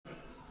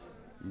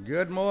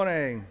Good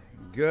morning.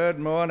 Good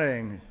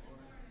morning.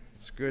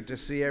 It's good to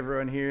see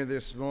everyone here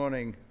this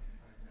morning.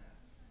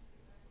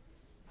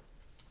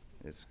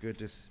 It's good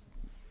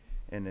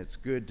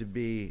to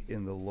be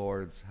in the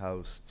Lord's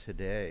house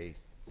today.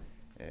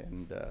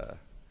 And I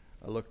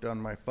looked on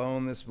my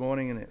phone this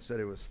morning and it said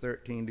it was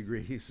 13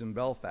 degrees in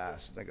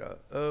Belfast. And I go,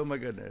 oh my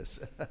goodness.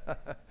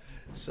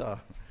 So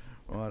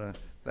I want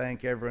to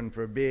thank everyone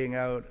for being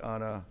out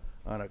on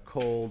a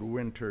cold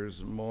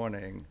winter's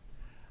morning.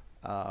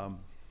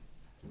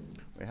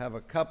 We have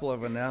a couple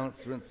of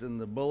announcements in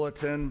the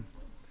bulletin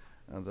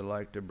that I'd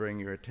like to bring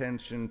your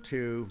attention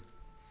to.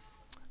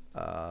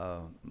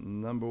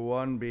 Number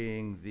one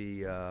being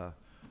the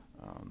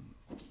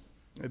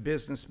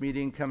business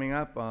meeting coming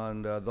up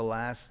on the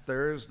last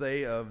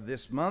Thursday of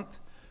this month,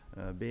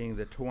 being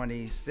the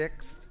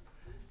 26th,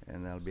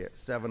 and that'll be at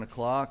 7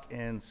 o'clock.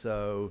 And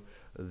so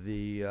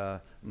the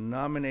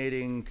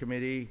nominating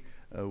committee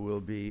will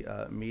be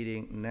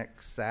meeting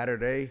next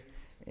Saturday.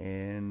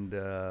 And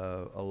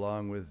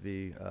along with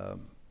the,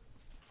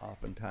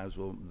 oftentimes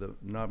the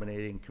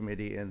nominating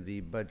committee and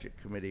the budget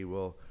committee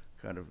will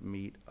kind of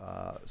meet.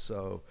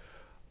 So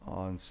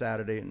on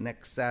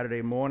next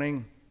Saturday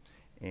morning,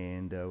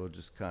 and we'll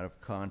just kind of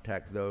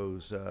contact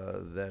those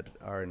that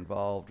are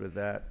involved with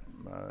that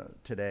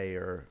today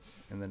or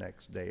in the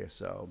next day or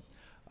so.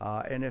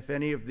 And if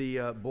any of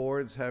the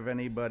boards have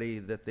anybody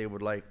that they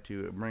would like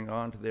to bring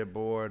onto their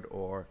board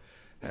or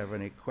have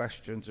any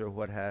questions or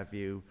what have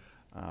you,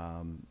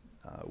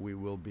 we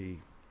will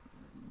be,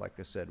 like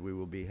I said, we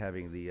will be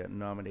having the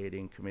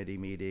nominating committee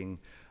meeting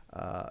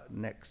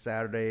next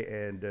Saturday.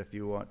 And if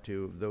you want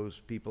to,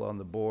 those people on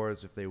the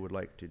boards, if they would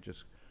like to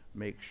just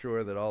make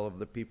sure that all of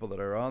the people that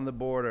are on the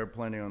board are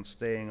planning on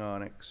staying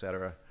on,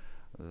 etc.,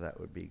 that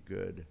would be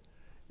good.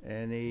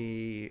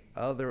 Any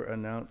other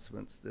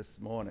announcements this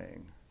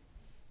morning?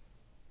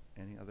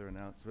 Any other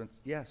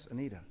announcements? Yes,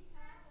 Anita.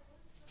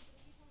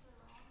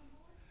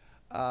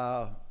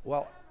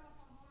 Well,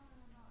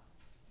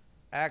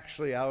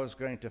 actually, I was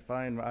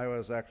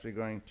actually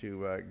going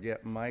to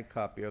get my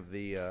copy of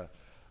the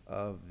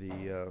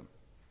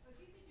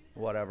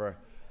whatever,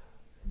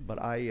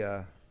 but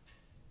I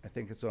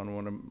think it's on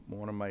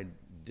one of my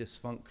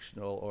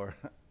dysfunctional or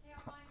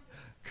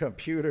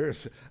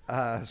computers,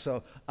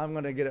 so I'm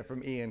going to get it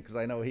from Ian because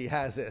I know he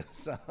has it.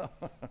 So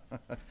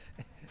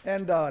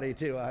and Dottie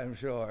too, I'm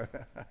sure.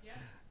 Yeah.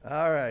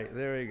 All right,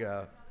 there we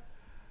go.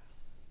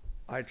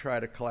 I try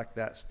to collect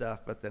that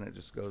stuff, but then it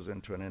just goes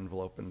into an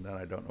envelope and then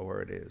I don't know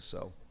where it is.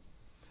 So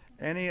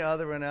any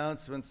other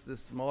announcements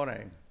this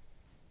morning?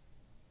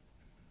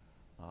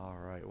 All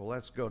right, well,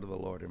 let's go to the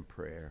Lord in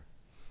prayer.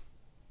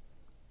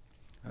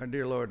 Our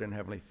dear Lord and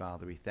Heavenly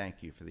Father, we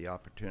thank you for the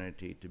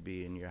opportunity to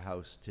be in your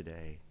house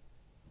today.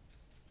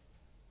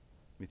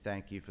 We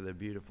thank you for the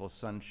beautiful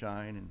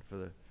sunshine and for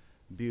the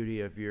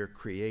beauty of your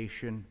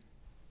creation.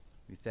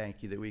 We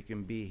thank you that we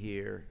can be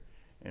here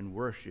and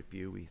worship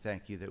you. We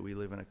thank you that we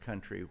live in a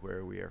country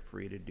where we are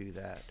free to do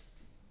that.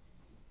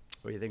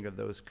 When you think of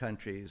those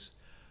countries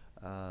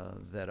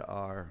that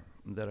are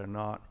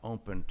not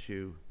open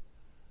to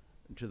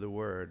the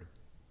word,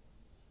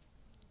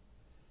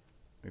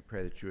 we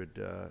pray that you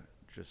would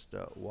just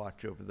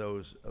watch over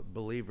those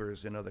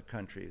believers in other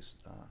countries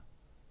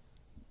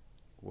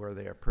where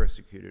they are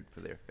persecuted for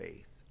their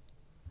faith.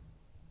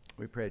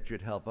 We pray that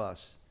you'd help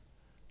us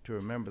to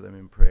remember them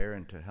in prayer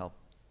and to help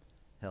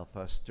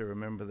us to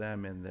remember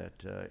them in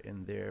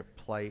their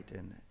plight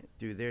and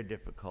through their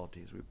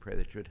difficulties. We pray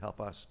that you would help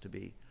us to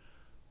be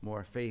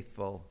more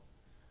faithful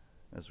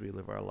as we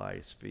live our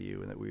lives for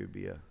you, and that we would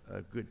be a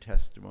good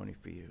testimony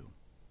for you.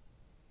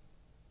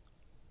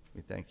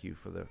 We thank you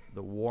for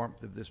the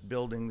warmth of this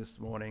building this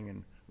morning,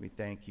 and we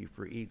thank you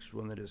for each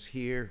one that is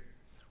here.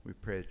 We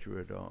pray that you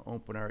would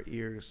open our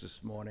ears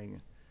this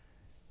morning,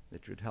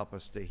 that you would help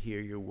us to hear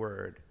your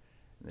word,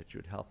 and that you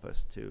would help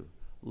us to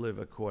live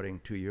according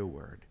to your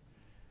word.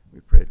 We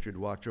pray that you'd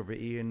watch over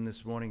Ian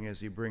this morning as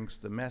he brings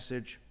the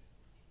message,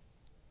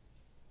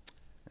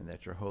 and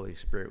that your Holy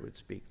Spirit would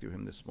speak through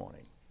him this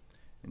morning.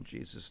 In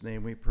Jesus'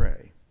 name we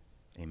pray.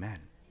 Amen.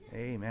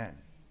 Amen.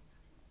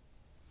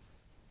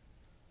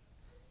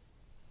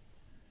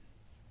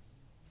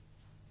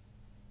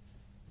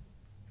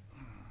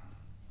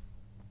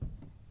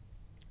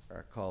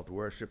 Our call to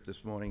worship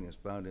this morning is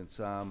found in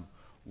Psalm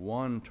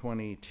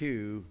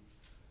 122,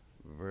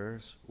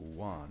 verse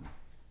 1.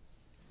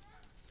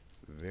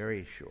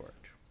 Very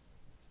short.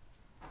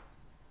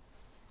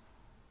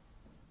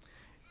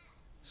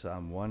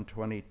 Psalm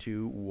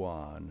 122,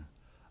 1.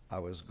 I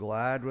was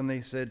glad when they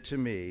said to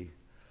me,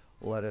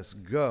 let us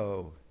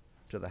go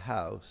to the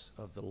house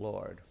of the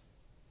Lord.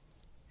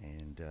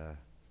 And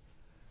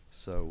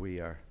so we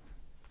are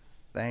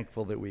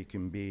thankful that we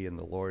can be in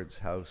the Lord's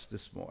house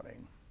this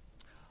morning.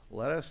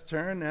 Let us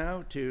turn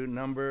now to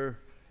number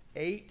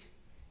 8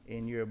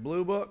 in your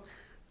blue book.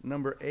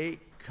 Number 8,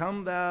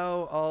 Come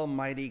Thou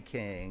Almighty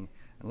King.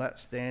 And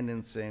let's stand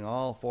and sing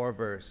all 4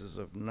 verses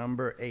of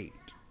number 8.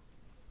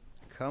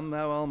 Come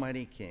Thou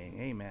Almighty King.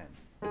 Amen.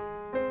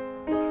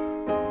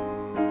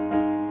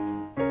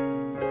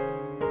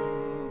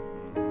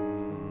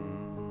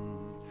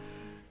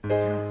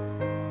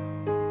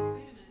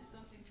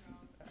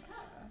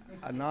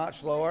 not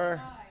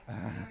slower?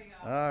 There we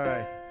go. All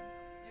right.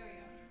 There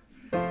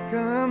we go.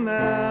 Come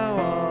thou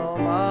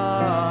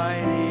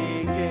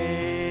almighty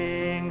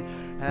King,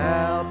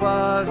 help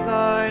us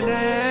thy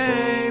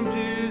name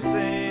to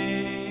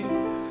sing,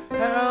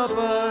 help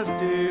us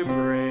to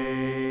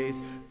praise,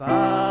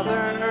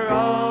 Father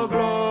all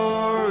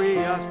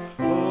glorious,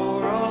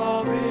 o'er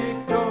all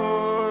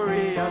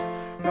victorious,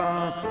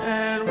 come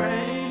and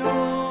reign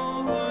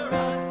over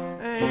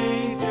us,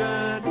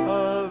 ancient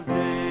of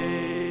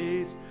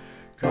days.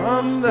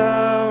 Come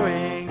thou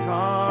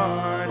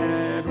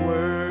incarnate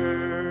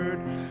Word,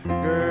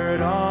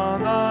 gird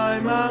on thy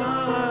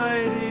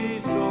mighty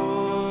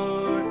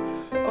sword,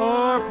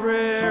 our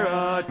prayer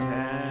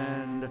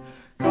attend.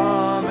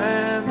 Come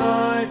and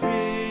thy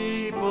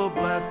people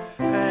bless,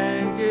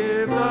 and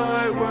give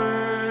thy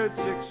word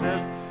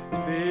success.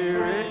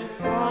 Spirit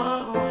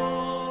of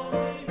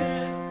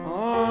holiness,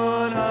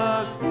 on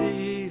us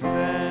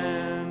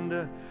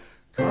descend.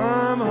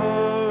 Come,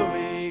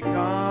 Holy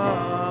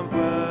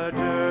Comforter,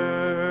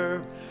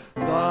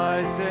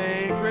 thy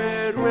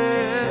sacred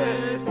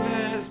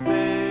witness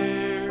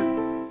bear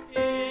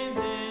in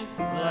this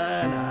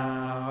glad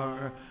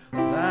hour.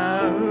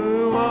 Thou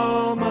who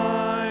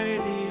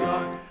almighty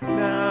art,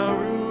 now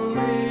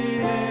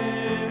ruling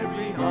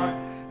every heart,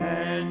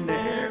 and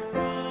ne'er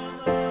from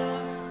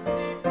us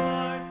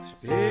depart.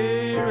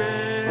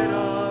 Spirit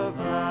of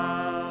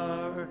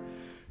power,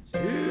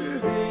 to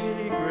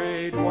thee,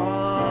 great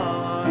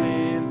one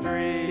in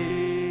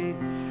three,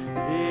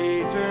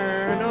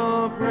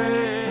 eternal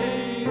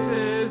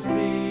praises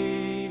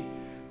be,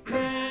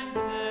 and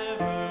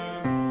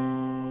evermore.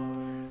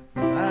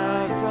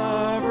 Thou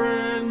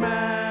sovereign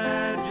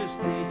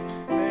majesty,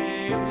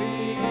 may we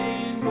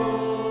in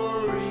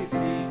glory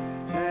see,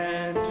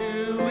 and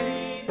to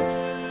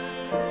eternity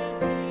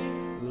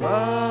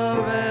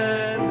love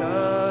and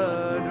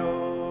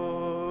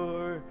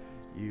adore.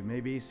 You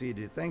may be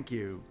seated. Thank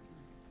you.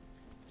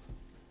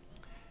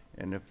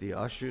 And if the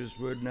ushers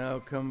would now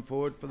come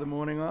forward for the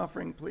morning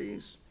offering,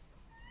 please.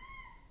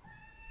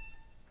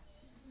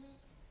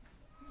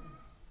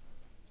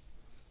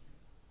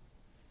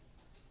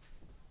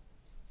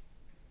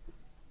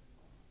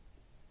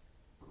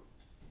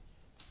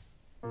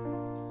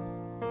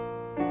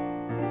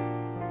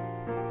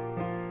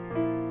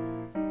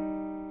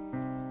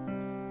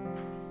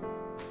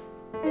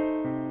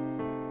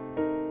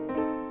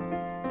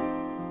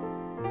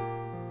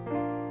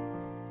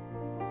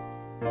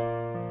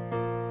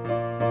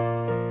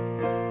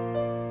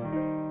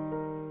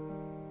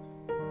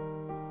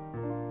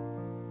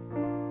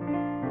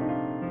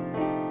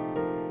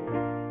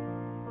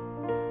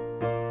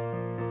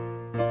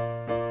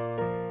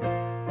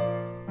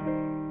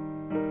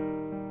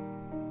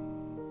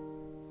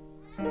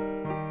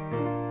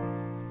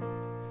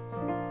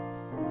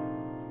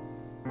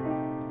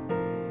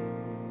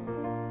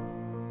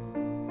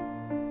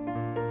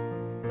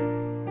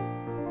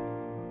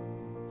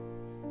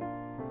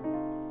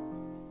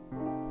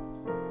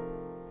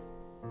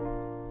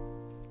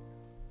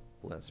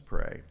 Let's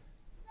pray.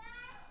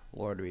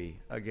 Lord, we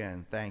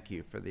again thank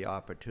you for the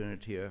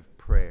opportunity of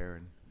prayer.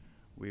 And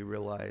we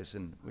realize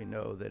and we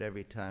know that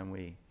every time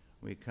we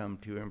come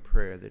to you in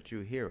prayer that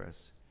you hear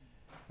us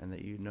and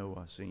that you know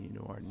us and you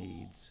know our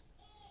needs.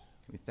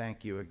 We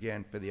thank you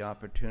again for the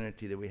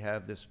opportunity that we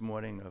have this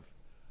morning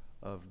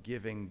of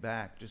giving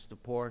back just a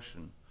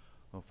portion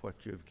of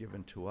what you have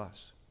given to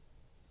us.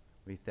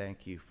 We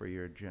thank you for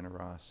your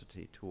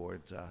generosity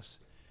towards us,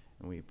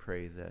 and we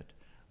pray that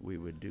we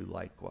would do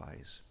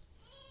likewise.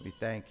 We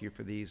thank you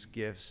for these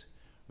gifts.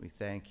 We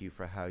thank you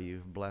for how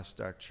you've blessed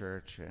our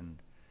church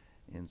and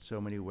in so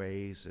many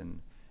ways,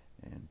 and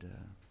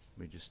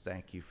we just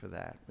thank you for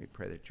that. We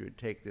pray that you would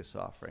take this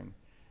offering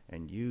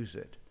and use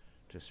it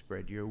to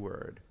spread your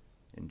word.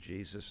 In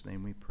Jesus'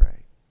 name we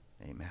pray.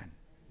 Amen.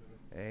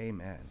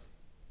 Amen.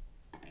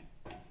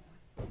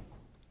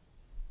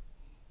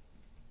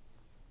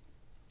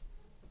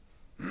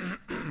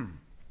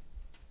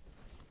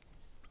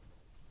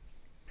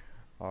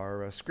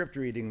 Our script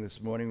reading this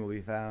morning will be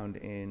found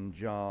in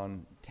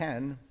John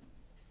 10.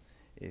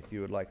 If you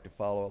would like to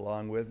follow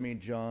along with me,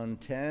 John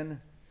 10,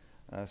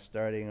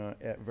 starting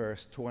at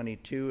verse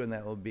 22, and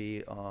that will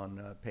be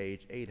on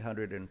page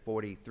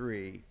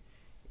 843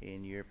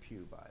 in your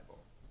pew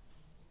Bible.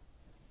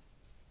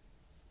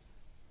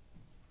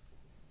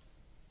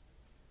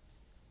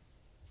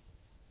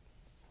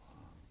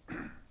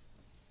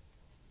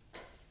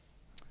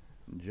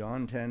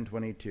 John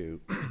 10:22.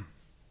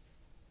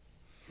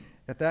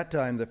 At that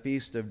time, the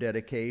feast of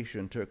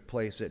dedication took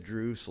place at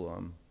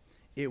Jerusalem.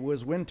 It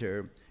was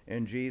winter,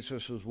 and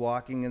Jesus was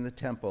walking in the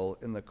temple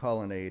in the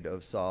colonnade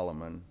of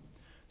Solomon.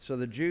 So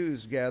the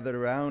Jews gathered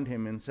around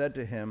him and said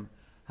to him,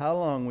 "How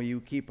long will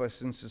you keep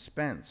us in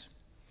suspense?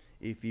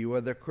 If you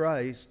are the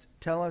Christ,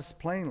 tell us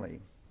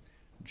plainly."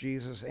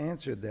 Jesus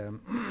answered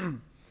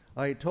them,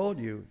 "I told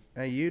you,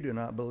 and you do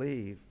not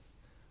believe.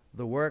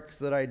 The works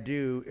that I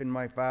do in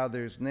my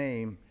Father's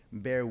name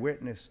bear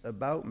witness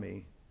about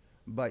me,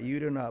 but you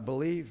do not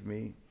believe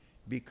me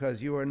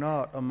because you are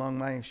not among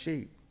my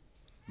sheep.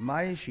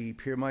 My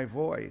sheep hear my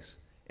voice,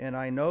 and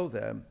I know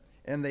them,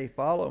 and they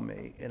follow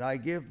me, and I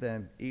give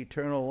them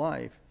eternal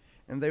life,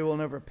 and they will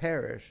never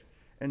perish,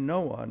 and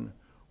no one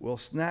will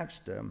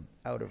snatch them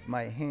out of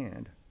my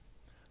hand.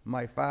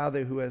 My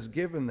Father who has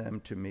given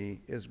them to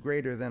me is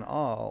greater than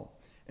all,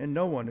 and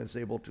no one is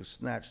able to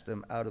snatch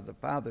them out of the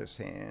Father's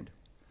hand.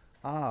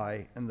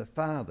 I and the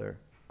Father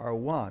are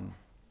one."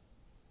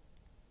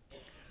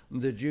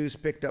 The Jews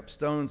picked up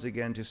stones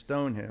again to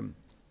stone him.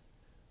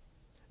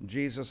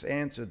 Jesus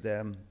answered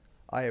them,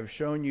 "I have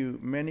shown you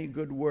many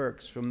good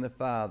works from the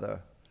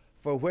Father.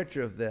 For which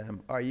of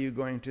them are you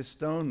going to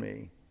stone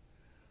me?"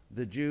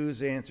 The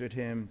Jews answered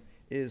him,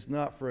 "It is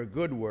not for a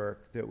good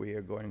work that we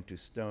are going to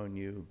stone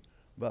you,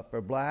 but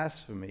for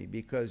blasphemy,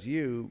 because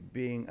you,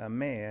 being a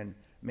man,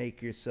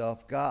 make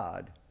yourself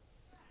God."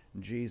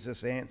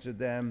 Jesus answered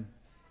them,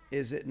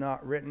 "Is it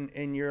not written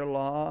in your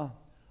law,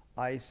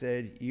 'I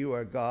said, you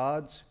are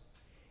gods'?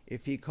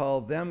 If he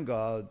called them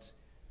gods,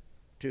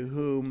 to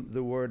whom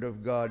the word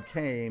of God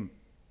came,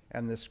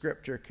 and the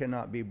scripture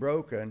cannot be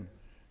broken,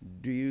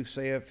 do you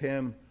say of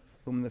him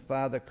whom the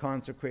Father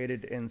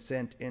consecrated and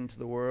sent into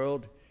the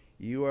world,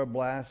 'You are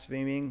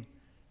blaspheming,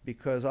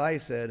 because I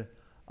said,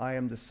 I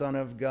am the Son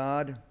of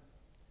God'?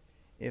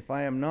 If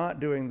I am not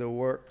doing the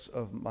works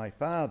of my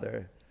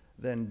Father,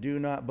 then do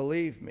not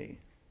believe me.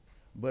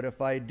 But if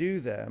I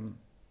do them,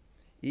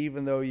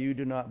 even though you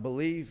do not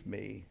believe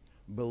me,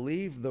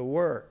 believe the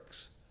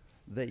works,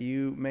 that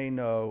you may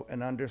know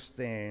and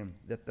understand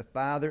that the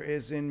Father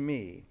is in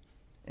me,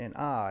 and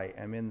I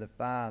am in the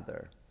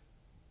Father."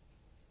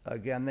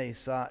 Again they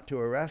sought to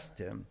arrest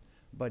him,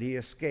 but he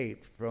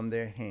escaped from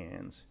their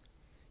hands.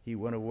 He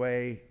went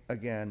away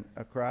again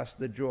across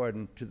the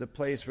Jordan to the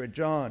place where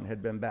John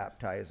had been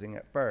baptizing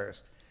at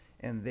first,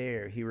 and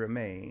there he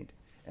remained.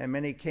 And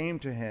many came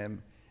to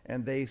him,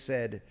 and they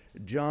said,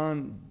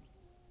 "John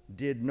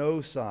did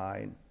no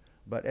sign,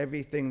 but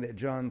everything that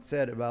John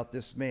said about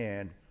this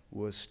man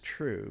was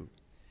true."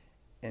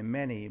 And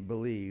many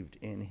believed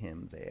in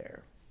him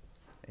there.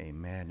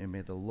 Amen. And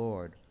may the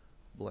Lord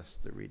bless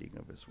the reading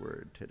of his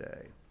word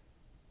today.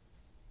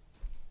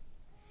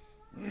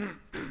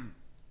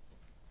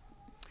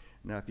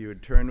 Now, if you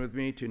would turn with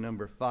me to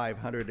number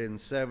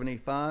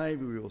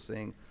 575, we will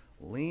sing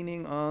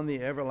 "Leaning on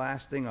the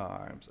Everlasting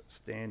Arms."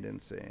 Stand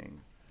and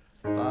sing.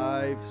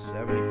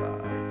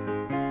 575.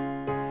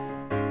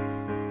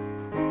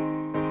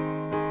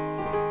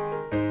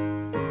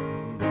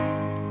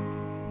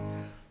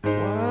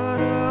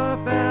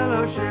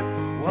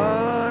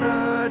 What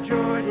a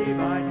joy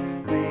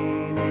divine,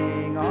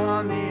 leaning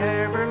on the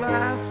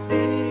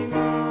everlasting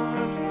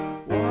arms.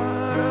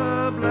 What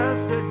a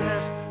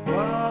blessedness,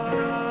 what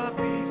a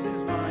peace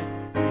is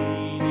mine,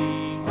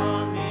 leaning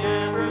on the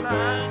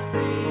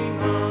everlasting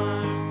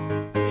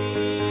arms.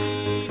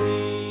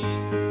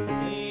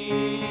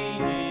 Leaning,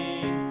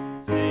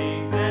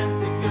 safe and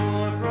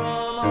secure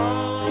from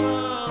all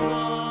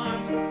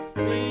alarms.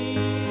 Leaning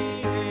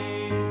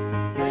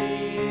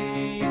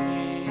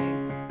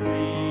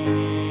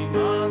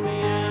on the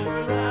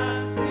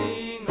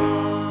everlasting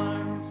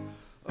arms.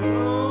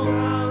 Oh,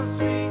 how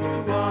sweet to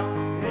walk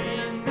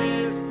in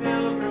this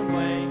pilgrim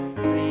way,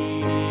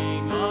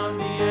 leaning on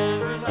the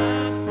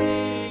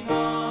everlasting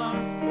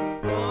arms.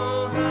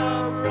 Oh,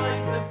 how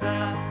bright the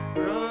path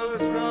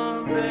grows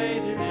from day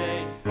to day,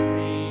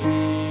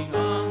 leaning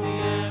on the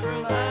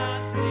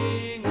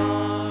everlasting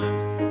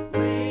arms.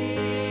 Leaning,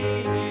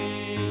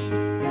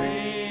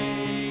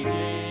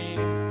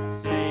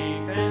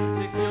 safe and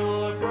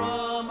secure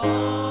from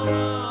all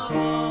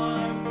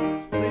alarms.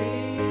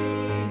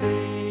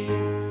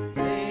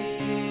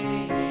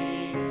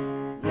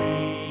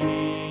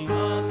 Leaning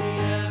on the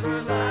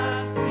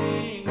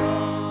everlasting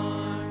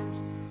arms.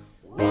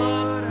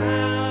 What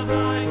have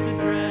I to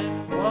dread?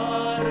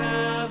 What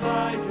have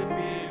I to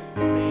fear?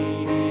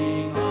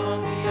 Leaning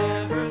on the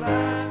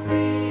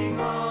everlasting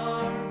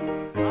arms.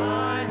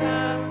 I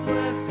have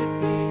blessed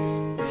peace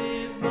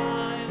with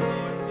my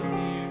Lord so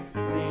near,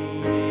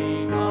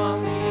 leaning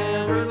on the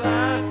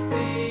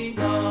everlasting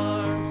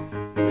arms.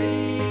 Leaning,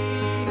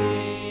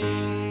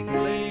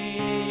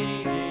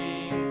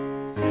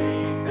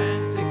 safe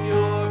and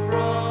secure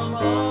from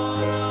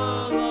all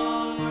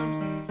alarms.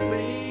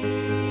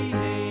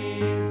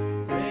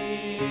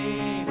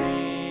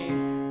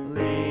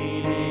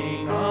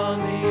 Leaning on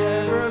the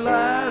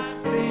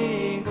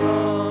everlasting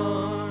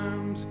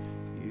arms.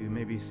 You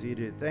may be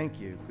seated. Thank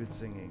you. Good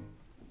singing.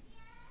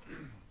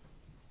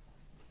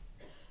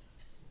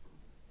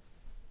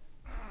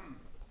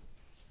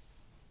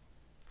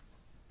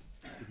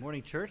 Good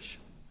morning, church.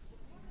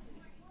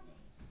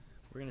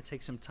 We're going to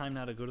take some time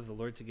now to go to the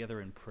Lord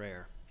together in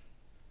prayer.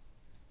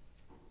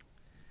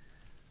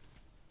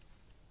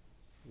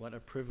 What a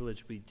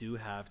privilege we do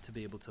have to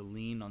be able to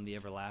lean on the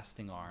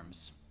everlasting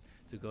arms,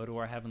 to go to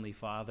our Heavenly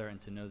Father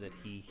and to know that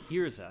He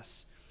hears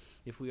us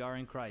if we are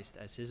in Christ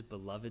as His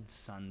beloved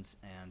sons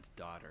and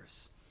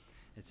daughters.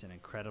 It's an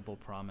incredible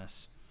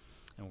promise,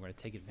 and we're going to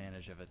take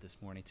advantage of it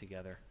this morning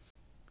together.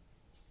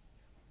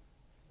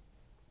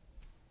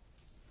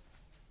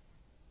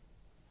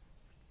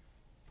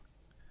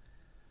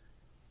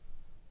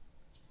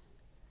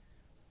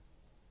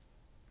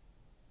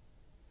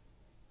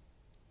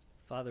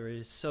 Father, it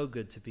is so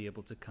good to be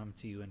able to come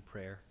to you in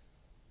prayer.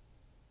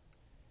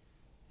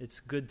 It's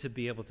good to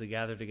be able to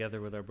gather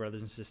together with our brothers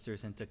and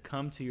sisters and to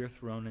come to your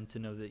throne and to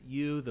know that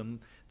you,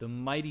 the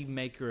mighty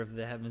maker of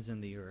the heavens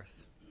and the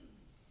earth,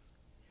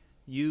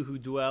 you who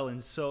dwell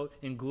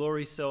in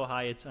glory so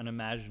high it's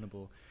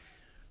unimaginable,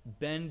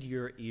 bend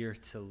your ear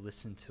to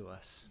listen to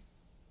us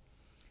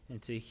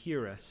and to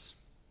hear us,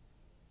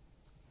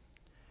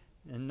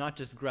 and not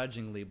just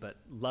grudgingly but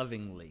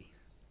lovingly,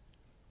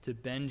 to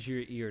bend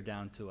your ear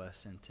down to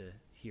us and to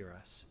hear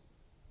us.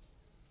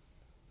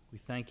 We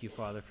thank you,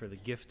 Father, for the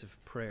gift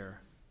of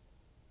prayer.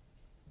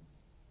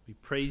 We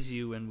praise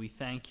you and we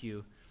thank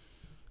you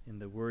in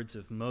the words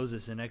of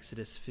Moses in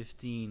Exodus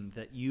 15,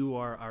 that you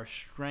are our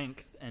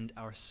strength and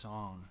our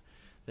song,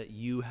 that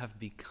you have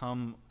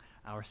become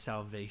our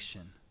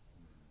salvation.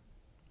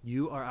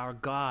 You are our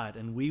God,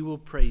 and we will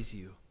praise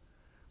you,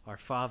 our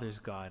Father's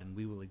God, and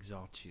we will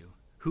exalt you.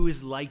 Who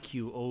is like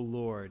you, O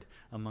Lord,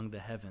 among the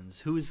heavens?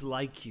 Who is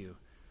like you,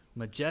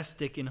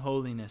 majestic in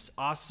holiness,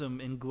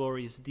 awesome in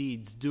glorious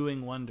deeds,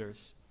 doing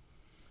wonders?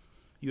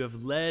 You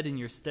have led in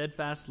your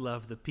steadfast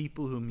love the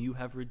people whom you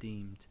have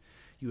redeemed.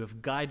 You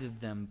have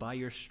guided them by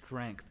your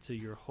strength to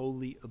your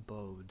holy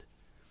abode.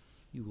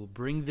 You will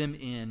bring them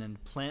in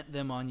and plant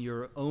them on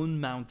your own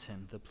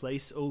mountain, the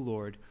place, O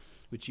Lord,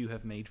 which you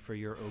have made for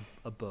your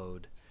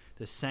abode,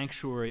 the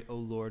sanctuary, O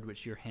Lord,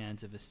 which your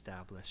hands have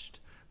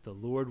established. The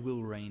Lord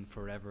will reign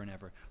forever and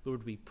ever.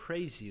 Lord, we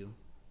praise you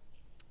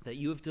that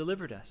you have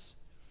delivered us,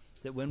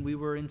 that when we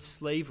were in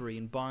slavery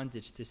and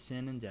bondage to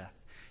sin and death,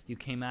 you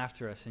came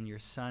after us in your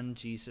Son,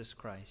 Jesus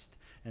Christ,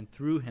 and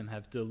through him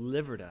have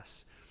delivered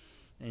us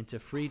into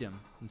freedom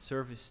and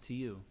service to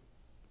you.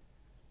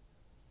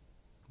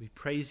 We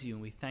praise you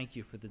and we thank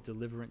you for the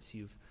deliverance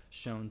you've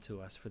shown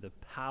to us, for the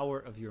power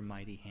of your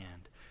mighty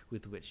hand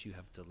with which you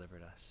have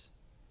delivered us.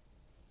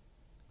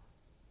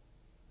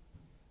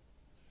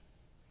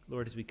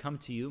 Lord, as we come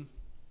to you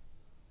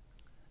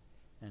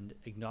and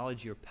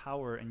acknowledge your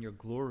power and your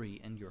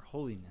glory and your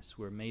holiness,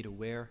 we're made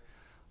aware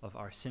of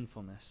our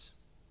sinfulness.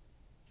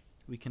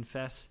 We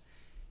confess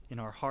in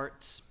our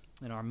hearts,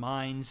 in our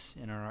minds,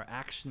 and in our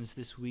actions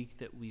this week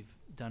that we've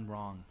done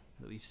wrong,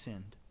 that we've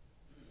sinned.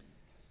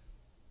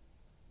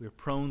 We're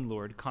prone,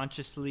 Lord,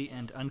 consciously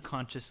and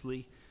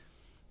unconsciously,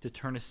 to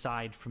turn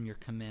aside from your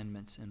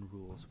commandments and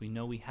rules. We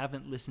know we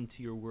haven't listened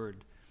to your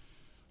word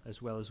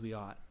as well as we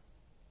ought,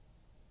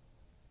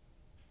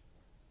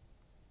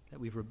 that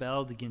we've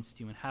rebelled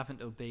against you and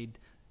haven't obeyed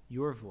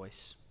your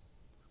voice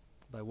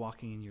by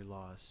walking in your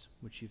laws,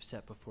 which you've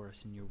set before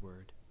us in your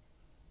word.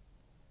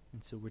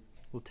 And so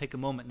we'll take a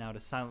moment now to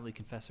silently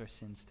confess our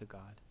sins to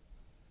God.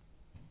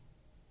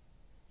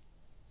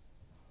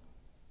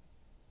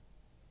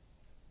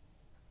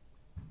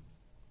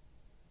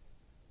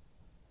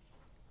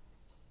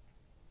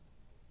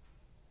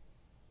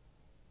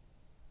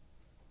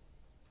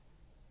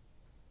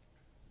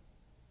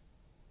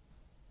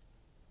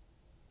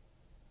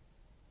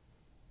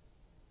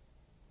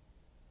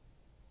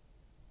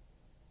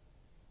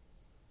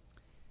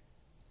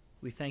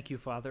 We thank you,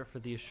 Father, for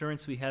the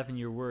assurance we have in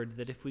your word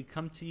that if we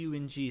come to you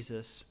in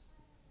Jesus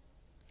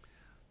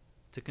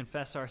to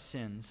confess our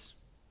sins,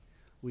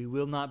 we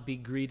will not be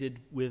greeted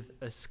with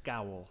a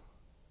scowl,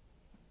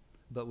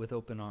 but with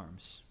open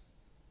arms.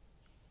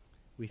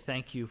 We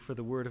thank you for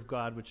the word of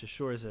God which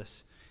assures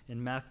us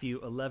in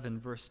Matthew 11,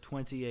 verse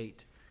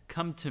 28,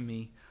 "Come to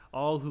me,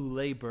 all who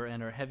labor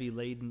and are heavy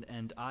laden,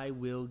 and I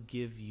will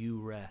give you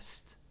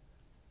rest."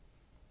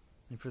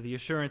 And for the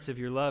assurance of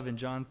your love in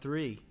John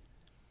 3,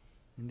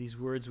 in these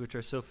words which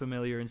are so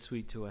familiar and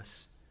sweet to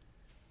us,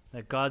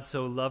 that God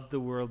so loved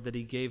the world that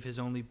he gave his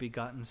only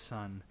begotten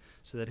Son,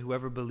 so that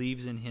whoever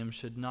believes in him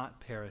should not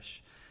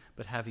perish,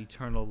 but have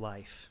eternal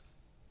life.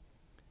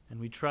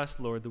 And we trust,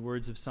 Lord, the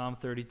words of Psalm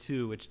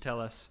 32, which tell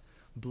us,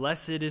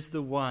 "Blessed is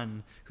the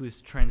one whose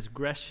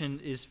transgression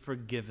is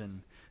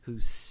forgiven,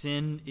 whose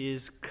sin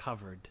is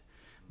covered.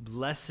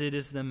 Blessed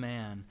is the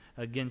man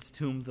against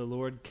whom the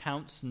Lord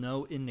counts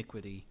no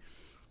iniquity,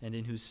 and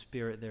in whose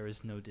spirit there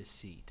is no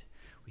deceit."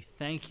 We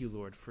thank you,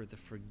 Lord, for the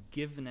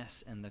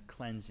forgiveness and the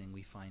cleansing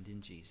we find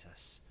in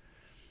Jesus,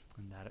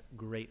 and that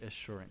great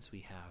assurance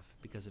we have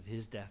because of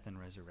his death and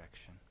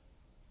resurrection.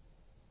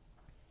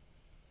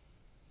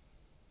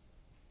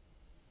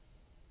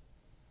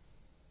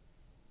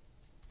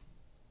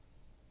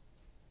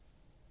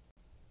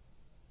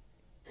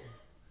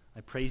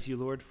 I praise you,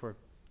 Lord, for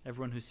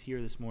everyone who's here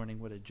this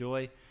morning. What a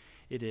joy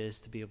it is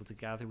to be able to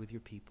gather with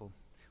your people.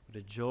 What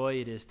a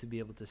joy it is to be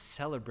able to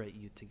celebrate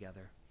you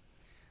together.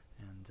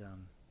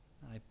 And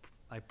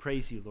I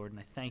praise you, Lord, and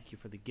I thank you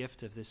for the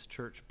gift of this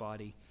church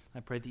body. I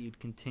pray that you'd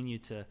continue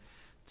to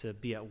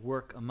be at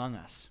work among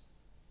us.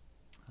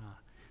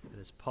 That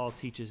as Paul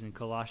teaches in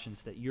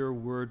Colossians, that your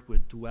word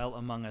would dwell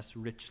among us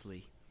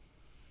richly.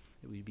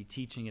 That we'd be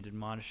teaching and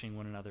admonishing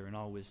one another in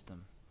all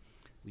wisdom.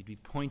 We'd be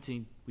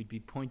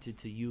pointed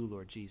to you,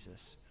 Lord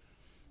Jesus.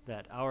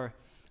 That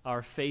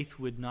our faith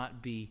would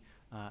not be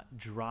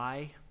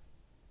dry.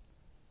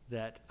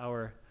 That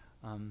our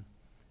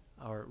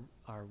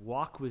our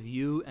walk with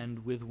you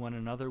and with one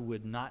another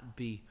would not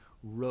be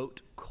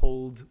rote,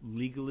 cold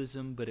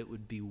legalism, but it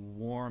would be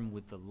warm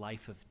with the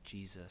life of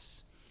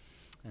Jesus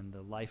and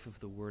the life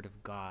of the Word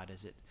of God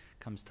as it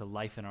comes to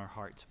life in our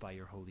hearts by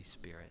your Holy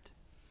Spirit.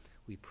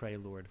 We pray,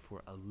 Lord,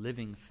 for a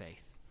living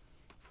faith,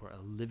 for a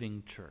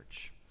living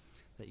church,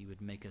 that you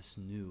would make us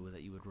new,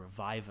 that you would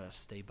revive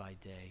us day by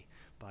day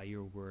by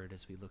your word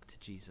as we look to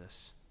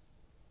Jesus.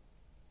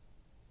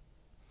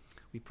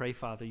 We pray,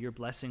 Father, your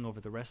blessing over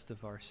the rest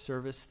of our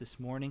service this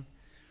morning.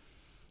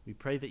 We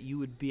pray that you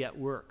would be at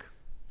work.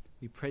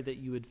 We pray that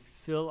you would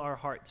fill our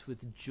hearts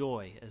with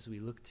joy as we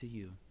look to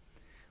you.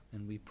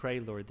 And we pray,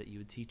 Lord, that you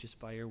would teach us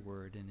by your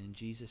word. And in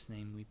Jesus'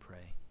 name we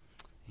pray.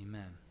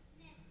 Amen.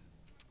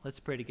 Let's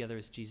pray together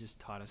as Jesus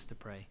taught us to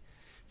pray,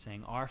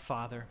 saying, Our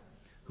Father,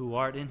 who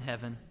art in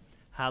heaven,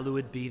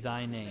 hallowed be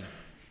thy name.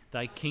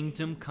 Thy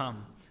kingdom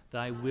come,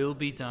 thy will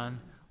be done,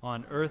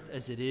 on earth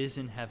as it is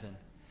in heaven.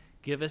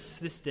 Give us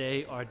this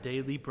day our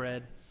daily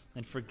bread,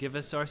 and forgive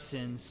us our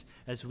sins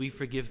as we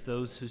forgive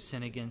those who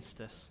sin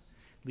against us.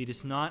 Lead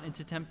us not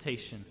into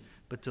temptation,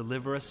 but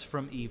deliver us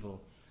from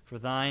evil. For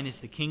thine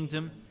is the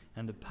kingdom,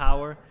 and the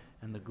power,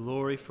 and the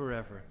glory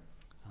forever.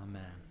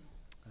 Amen.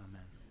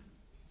 Amen.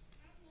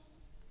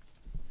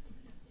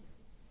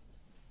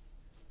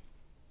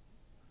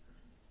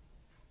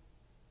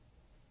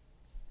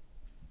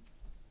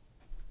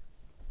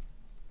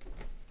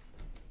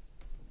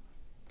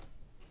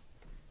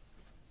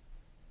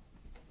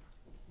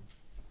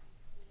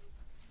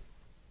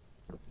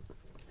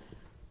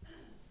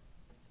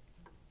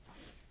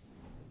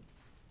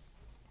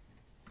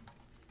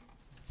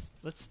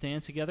 Let's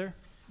stand together.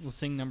 We'll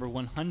sing number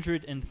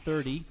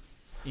 130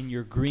 in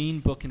your green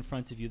book in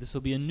front of you. This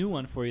will be a new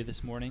one for you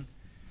this morning.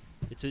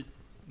 It's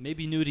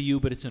maybe new to you,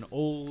 but it's an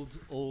old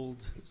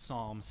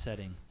psalm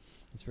setting.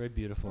 It's very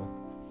beautiful.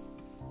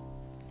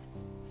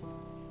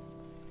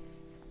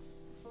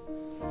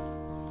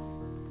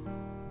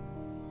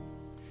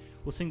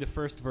 We'll sing the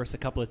first verse a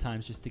couple of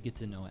times just to get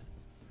to know it.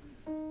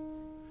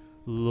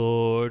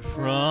 Lord,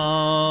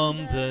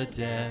 from the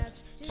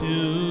depths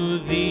to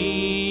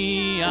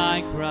thee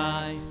I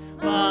cried,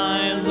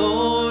 my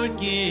Lord,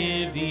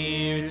 give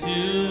ear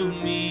to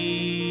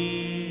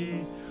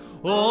me.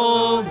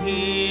 Oh,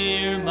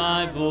 hear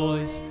my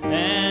voice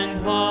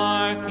and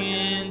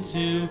hearken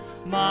to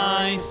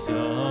my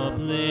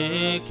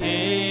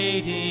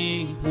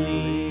supplicating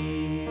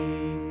plea.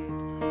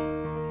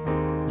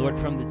 Lord,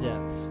 from the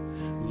depths.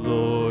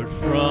 Lord,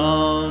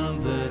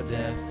 from the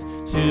depths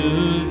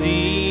to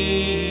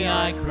thee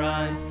I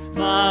cried,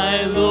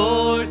 my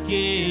Lord,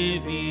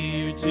 give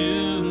ear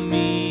to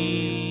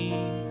me.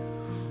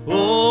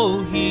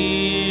 Oh,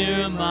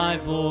 hear my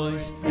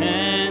voice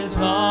and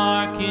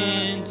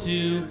hearken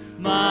to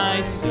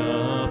my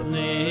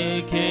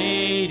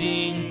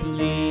supplicating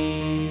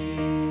plea.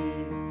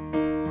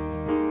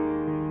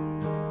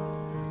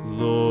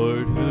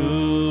 Lord,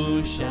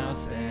 who shall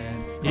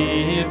stand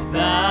if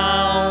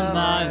thou,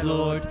 my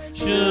Lord,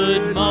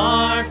 should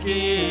mark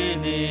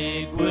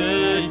iniquity?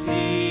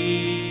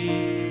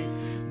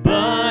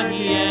 But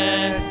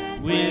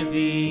yet with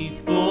thee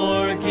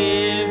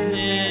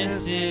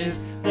forgiveness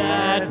is,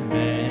 that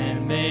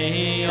man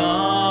may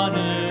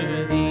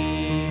honor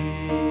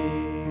thee.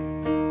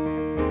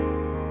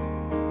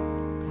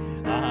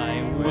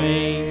 I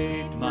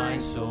wait, my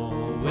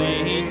soul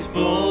waits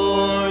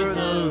for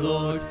the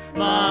Lord,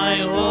 my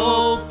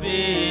hope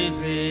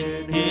is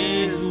in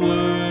his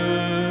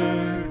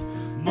word.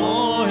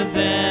 More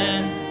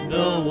than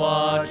the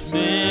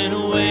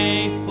watchmen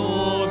wait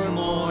for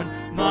morn,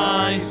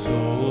 my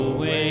soul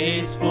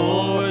waits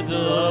for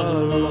the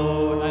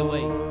Lord.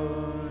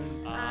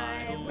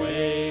 I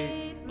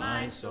wait,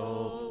 my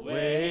soul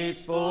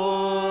waits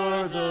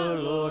for the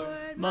Lord,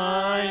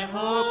 my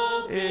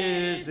hope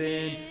is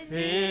in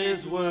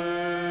his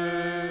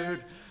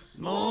word.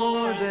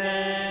 More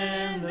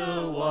than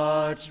the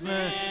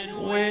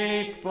watchmen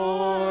wait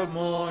for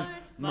morn,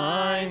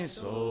 my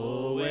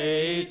soul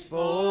waits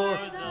for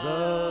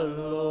the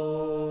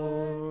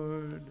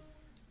Lord.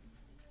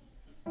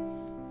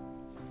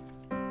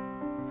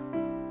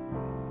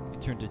 We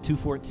turn to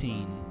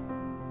 2:14.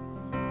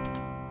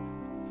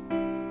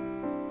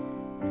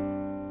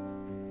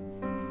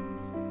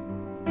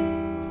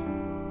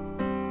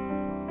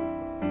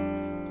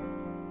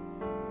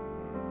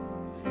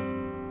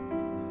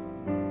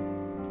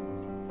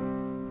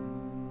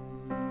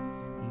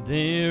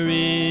 There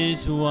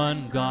is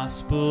one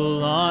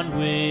gospel on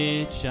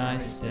which I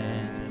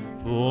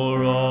stand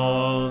for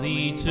all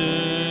eternity.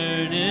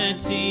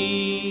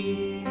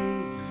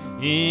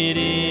 It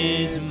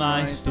is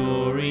my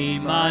story,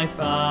 my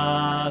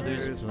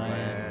Father's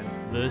plan.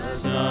 The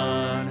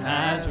Son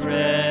has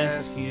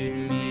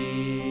rescued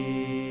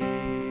me.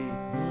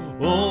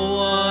 Oh,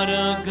 what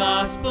a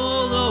gospel,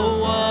 oh,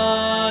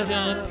 what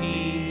a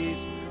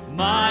peace,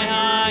 my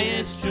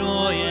highest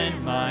joy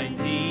and my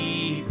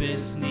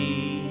deepest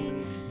need.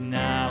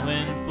 Now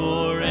and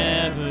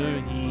forever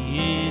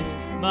he is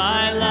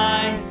my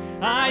light.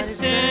 I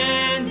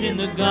stand in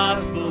the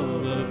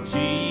gospel of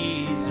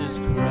Jesus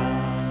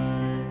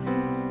Christ.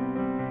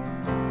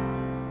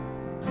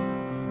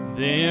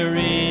 There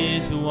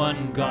is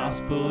one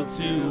gospel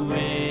to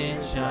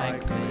which I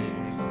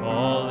cling.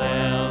 All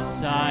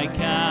else I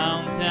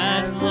count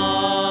as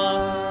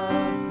loss.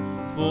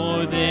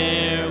 For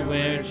there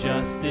where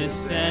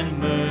justice and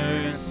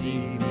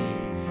mercy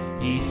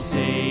meet, he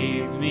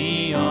saved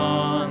me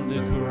on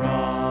the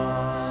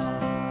cross.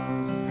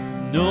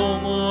 No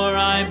more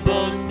I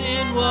boast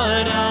in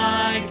what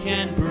I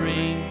can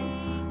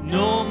bring.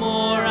 No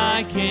more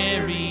I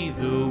carry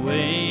the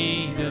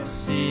weight of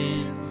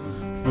sin.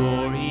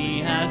 For he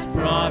has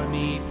brought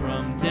me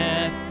from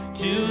death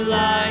to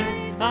life.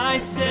 I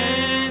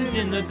stand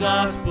in the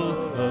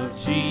gospel of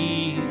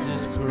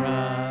Jesus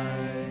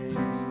Christ.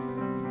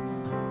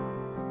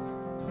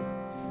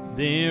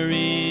 There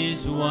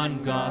is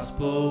one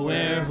gospel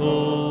where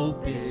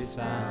hope is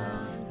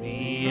found.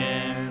 The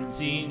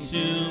empty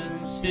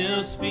tomb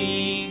still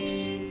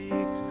speaks.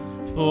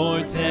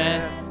 For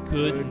death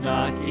could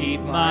not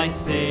keep my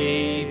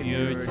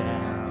Savior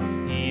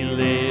down. He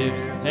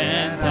lives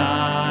and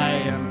I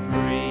am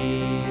free.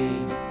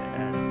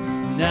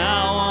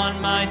 Now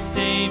on my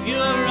Savior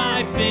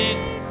I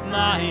fix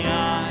my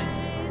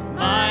eyes.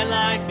 My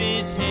life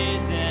is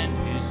his and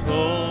his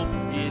hope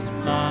is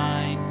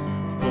mine.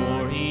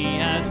 For he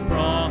has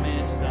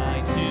promised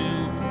I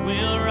too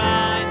will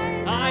rise.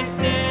 I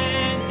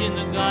stand in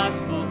the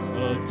gospel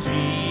of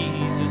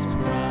Jesus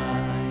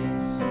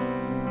Christ.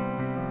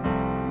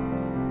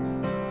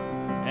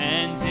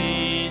 And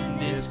in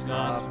this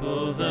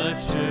gospel the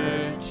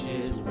church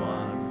is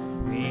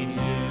one. We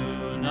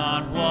do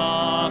not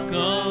walk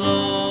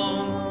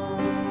alone.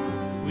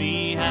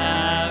 We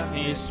have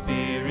his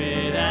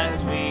Spirit as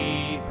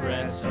we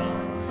press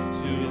on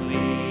to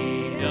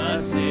lead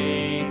us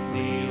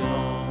safely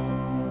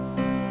home.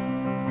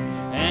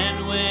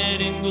 And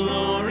when in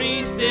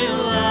glory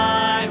still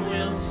I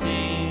will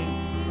sing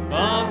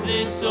of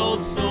this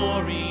old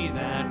story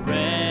that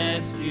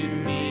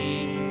rescued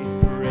me.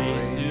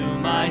 Praise to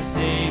my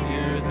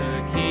Savior,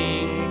 the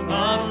King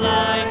of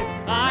life.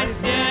 I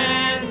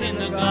stand in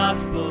the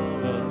gospel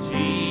of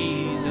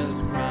Jesus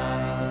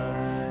Christ.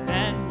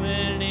 And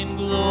when in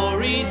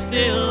glory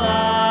still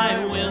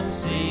I will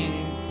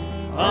sing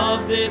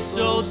of this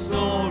old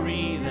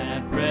story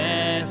that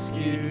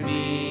rescued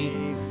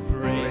me.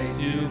 Praise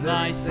to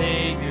my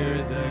Savior,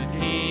 the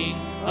King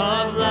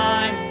of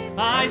life.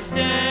 I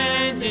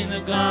stand in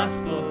the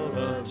gospel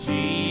of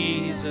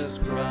Jesus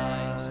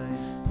Christ.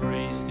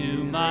 Praise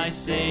to my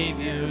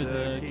Savior,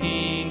 the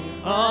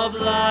King of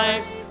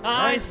life.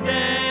 I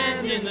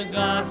stand in the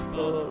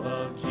gospel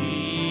of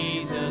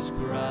Jesus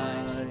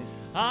Christ.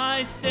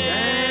 I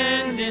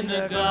stand in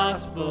the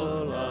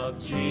gospel of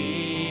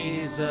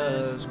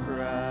Jesus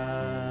Christ.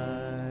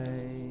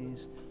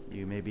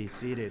 You may be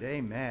seated.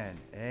 Amen.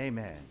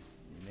 Amen.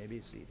 You may be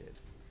seated.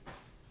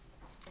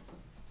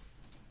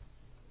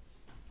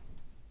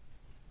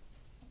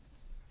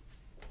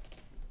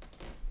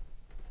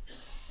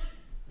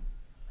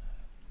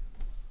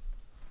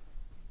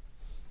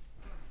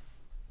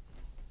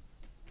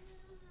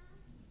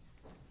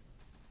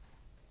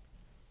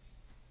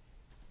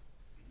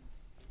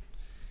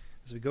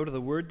 As we go to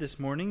the Word this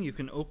morning, you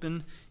can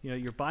open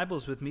your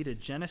Bibles with me to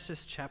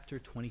Genesis chapter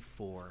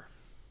 24.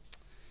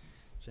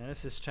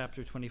 Genesis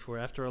chapter 24.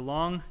 After a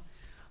long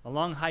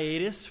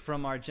hiatus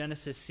from our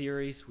Genesis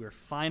series, we're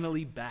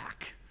finally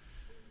back.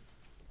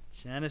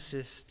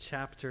 Genesis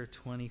chapter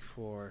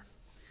 24.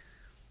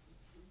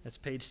 That's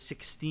page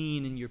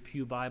 16 in your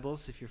pew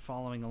Bibles, if you're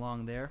following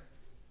along there.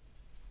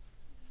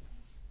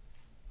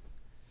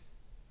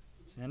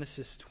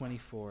 Genesis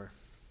 24.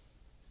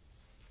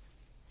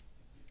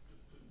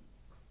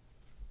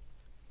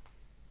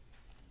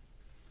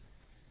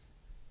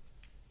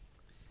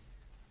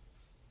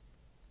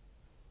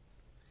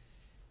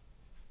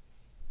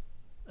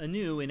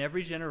 Anew, in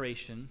every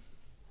generation,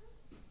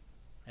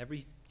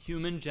 every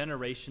human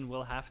generation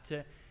will have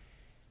to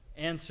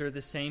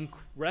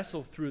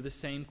wrestle through the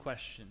same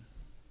question.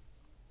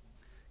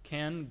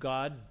 Can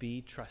God be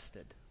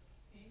trusted?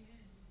 Amen.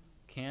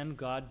 Can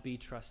God be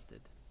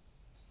trusted?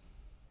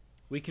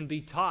 We can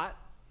be taught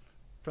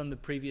from the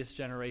previous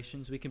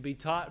generations, we can be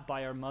taught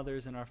by our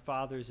mothers and our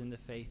fathers in the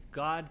faith,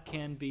 God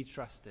can be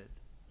trusted,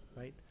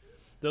 right?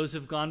 Those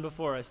who've gone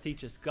before us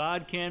teach us,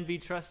 God can be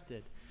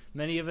trusted.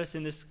 Many of us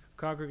in this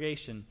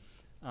congregation,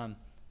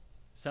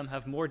 some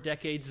have more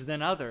decades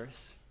than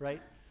others,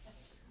 right?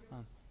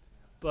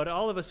 But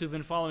all of us who've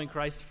been following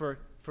Christ for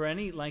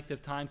any length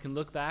of time can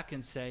look back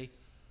and say,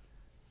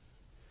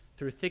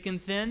 through thick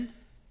and thin,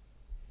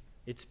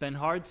 it's been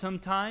hard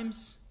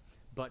sometimes,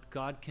 but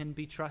God can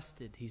be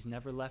trusted. He's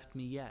never left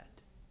me yet.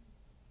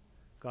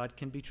 God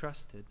can be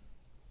trusted.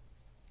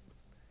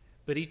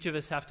 But each of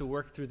us have to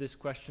work through this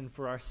question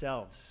for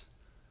ourselves,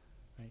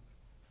 right?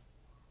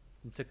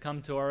 And to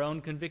come to our own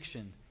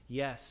conviction,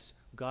 yes,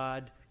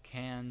 God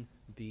can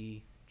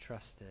be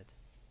trusted.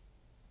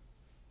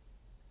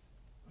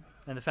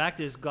 And the fact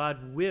is,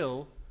 God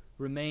will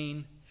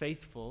remain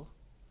faithful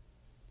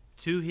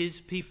to his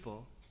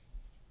people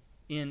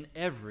in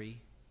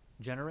every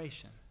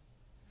generation.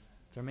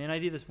 It's our main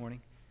idea this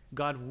morning.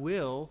 God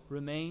will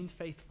remain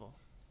faithful.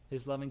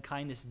 His loving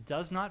kindness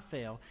does not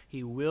fail.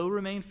 He will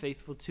remain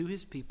faithful to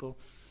his people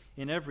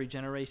in every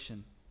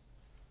generation.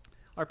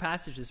 Our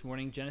passage this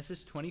morning,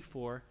 Genesis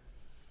 24,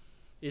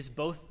 is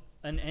both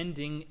an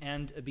ending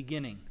and a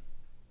beginning.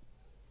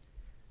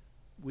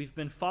 We've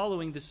been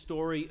following the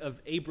story of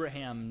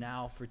Abraham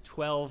now for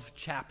 12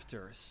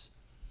 chapters.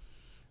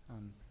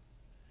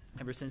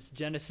 Ever since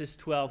Genesis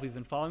 12, we've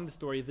been following the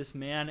story of this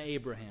man,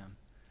 Abraham.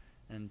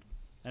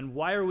 And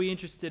why are we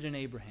interested in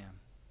Abraham?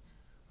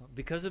 Well,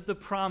 because of the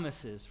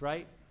promises,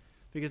 right?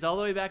 Because all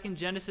the way back in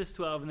Genesis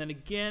 12, and then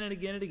again and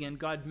again and again,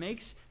 God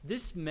makes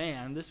this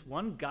man, this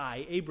one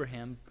guy,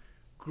 Abraham,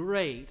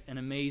 great and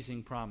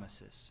amazing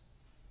promises.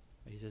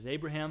 He says,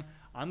 Abraham,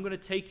 I'm going to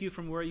take you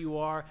from where you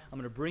are. I'm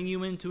going to bring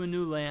you into a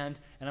new land,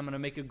 and I'm going to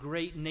make a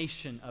great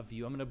nation of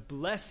you. I'm going to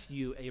bless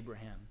you,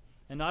 Abraham.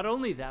 And not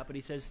only that, but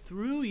he says,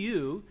 through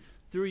you,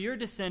 through your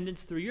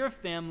descendants, through your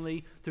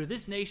family, through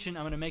this nation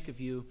I'm going to make of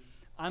you,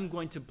 I'm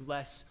going to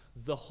bless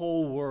the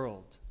whole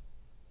world.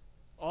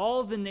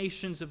 All the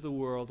nations of the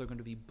world are going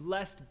to be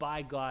blessed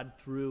by God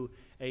through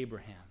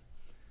Abraham.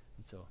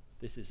 And so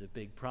this is a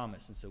big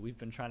promise. And so we've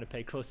been trying to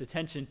pay close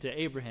attention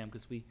to Abraham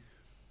because we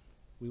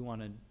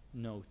want to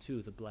know,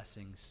 too, the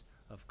blessings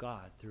of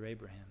God through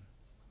Abraham.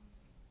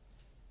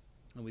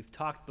 And we've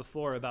talked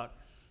before about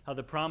how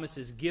the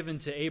promises given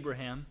to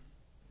Abraham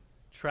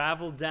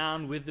traveled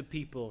down with the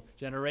people,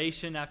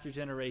 generation after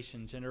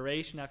generation,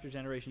 generation after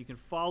generation. You can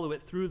follow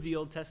it through the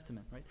Old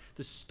Testament, right?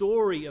 The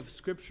story of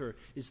Scripture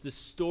is the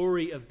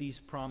story of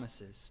these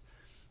promises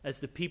as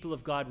the people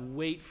of God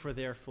wait for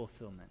their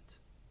fulfillment.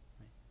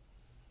 Right?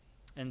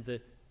 And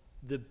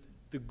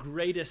the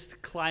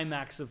greatest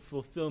climax of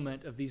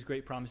fulfillment of these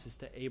great promises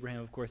to Abraham,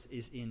 of course,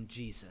 is in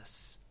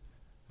Jesus.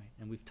 Right?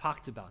 And we've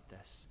talked about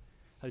this,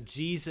 how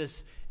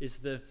Jesus is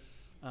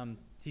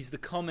he's the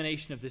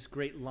culmination of this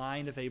great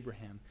line of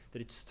Abraham,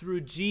 that it's through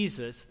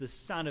Jesus, the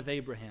son of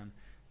Abraham,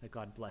 that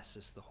God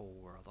blesses the whole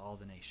world, all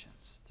the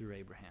nations, through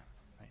Abraham.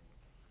 Right?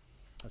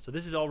 So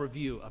this is all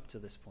review up to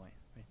this point.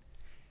 Right?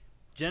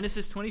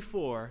 Genesis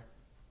 24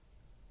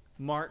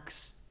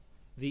 marks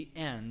the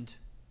end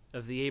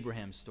of the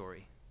Abraham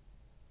story.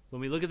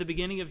 When we look at the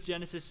beginning of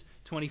Genesis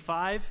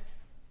 25,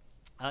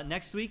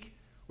 next week,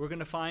 we're going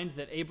to find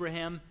that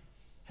Abraham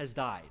has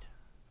died.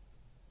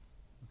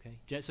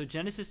 Okay? So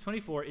Genesis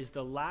 24 is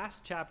the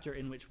last chapter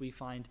in which we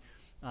find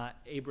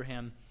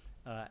Abraham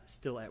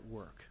still at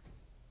work.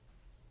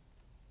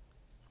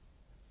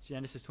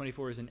 Genesis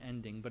 24 is an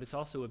ending, but it's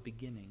also a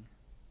beginning.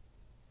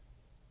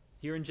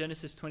 Here in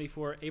Genesis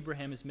 24,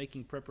 Abraham is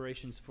making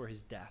preparations for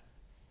his death.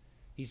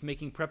 He's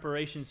making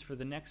preparations for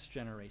the next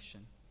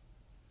generation.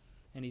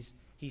 And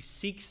he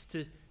seeks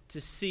to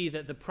see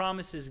that the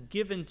promises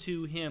given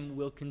to him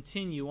will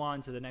continue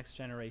on to the next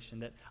generation,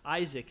 that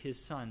Isaac, his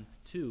son,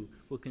 too,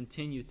 will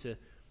continue to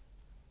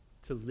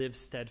live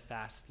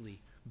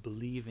steadfastly,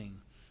 believing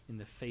in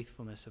the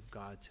faithfulness of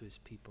God to his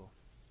people.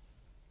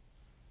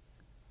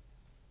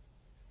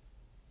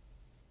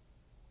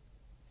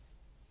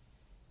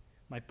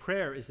 My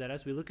prayer is that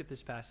as we look at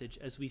this passage,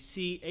 as we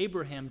see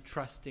Abraham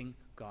trusting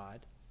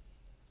God,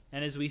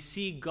 and as we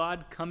see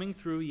God coming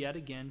through yet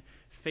again,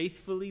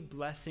 faithfully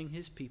blessing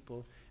his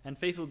people, and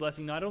faithfully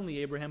blessing not only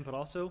Abraham, but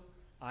also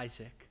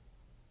Isaac,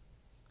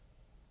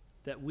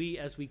 that we,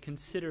 as we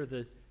consider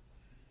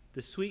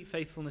the sweet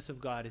faithfulness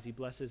of God as he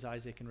blesses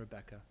Isaac and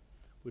Rebekah,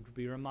 would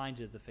be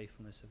reminded of the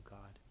faithfulness of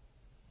God.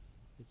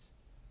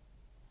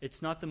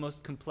 It's not the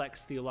most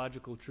complex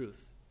theological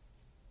truth,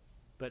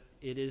 but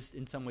it is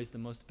in some ways the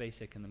most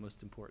basic and the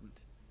most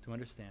important to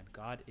understand.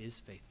 God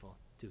is faithful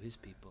to his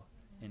people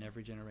in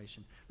every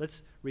generation.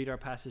 Let's read our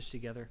passage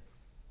together,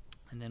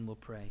 and then we'll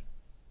pray.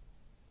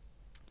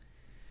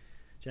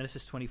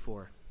 Genesis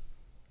 24.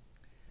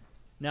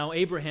 Now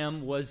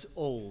Abraham was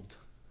old,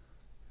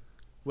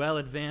 well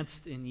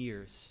advanced in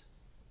years,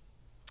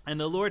 and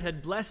the Lord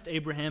had blessed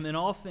Abraham in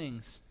all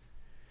things.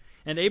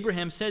 And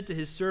Abraham said to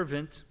his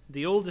servant,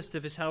 the oldest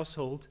of his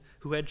household,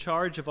 who had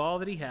charge of all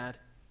that he had,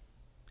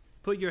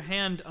 "Put your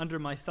hand under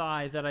my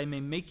thigh, that I may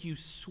make you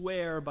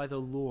swear by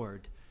the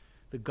Lord,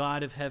 the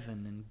God of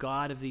heaven and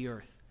God of the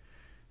earth,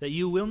 that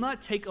you will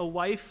not take a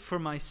wife for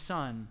my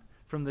son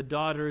from the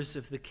daughters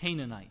of the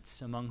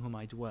Canaanites among whom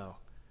I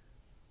dwell,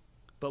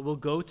 but will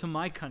go to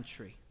my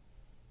country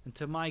and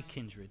to my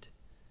kindred,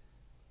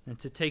 and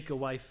to take a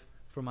wife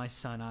for my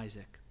son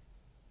Isaac."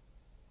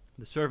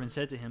 The servant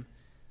said to him,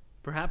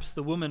 "Perhaps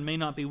the woman may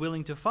not be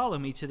willing to follow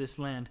me to this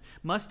land.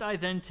 Must I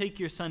then take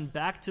your son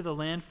back to the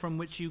land from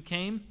which you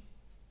came?"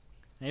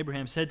 And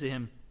Abraham said to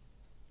him,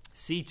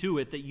 "See to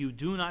it that you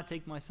do not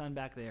take my son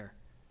back there.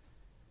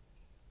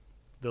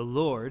 The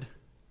Lord,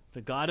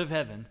 the God of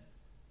heaven,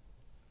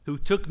 who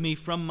took me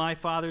from my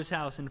father's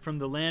house and from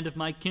the land of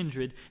my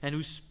kindred, and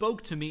who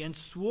spoke to me and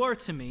swore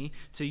to me,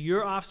 'To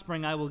your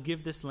offspring I will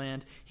give this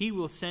land,' he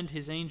will send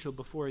his angel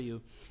before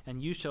you,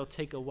 and you shall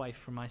take a wife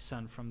for my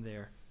son from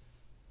there.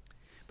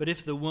 But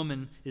if the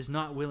woman is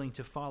not willing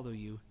to follow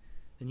you,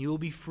 then you will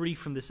be free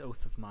from this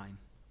oath of mine.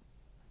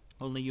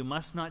 Only you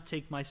must not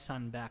take my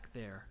son back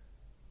there."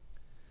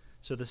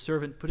 So the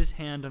servant put his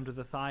hand under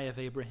the thigh of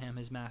Abraham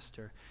his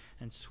master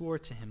and swore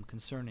to him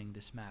concerning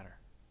this matter.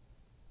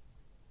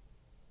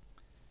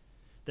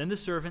 Then the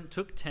servant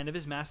took 10 of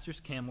his master's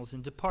camels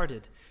and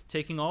departed,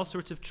 taking all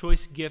sorts of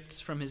choice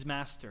gifts from his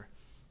master.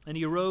 And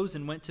he arose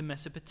and went to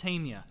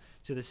Mesopotamia,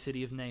 to the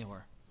city of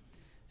Nahor.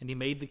 And he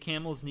made the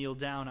camels kneel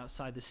down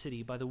outside the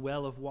city by the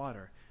well of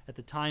water at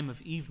the time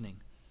of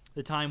evening,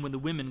 the time when the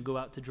women go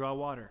out to draw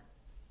water.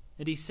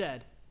 And he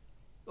said,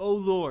 O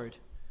Lord,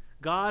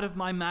 God of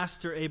my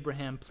master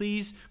Abraham,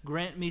 please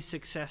grant me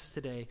success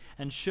today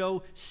and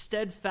show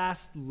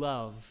steadfast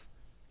love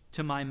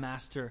to my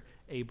master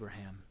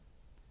Abraham.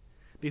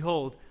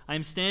 Behold, I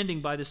am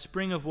standing by the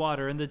spring of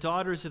water, and the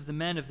daughters of the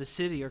men of the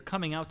city are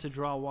coming out to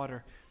draw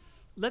water.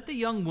 Let the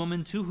young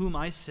woman to whom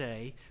I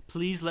say,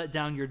 Please let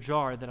down your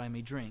jar that I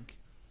may drink,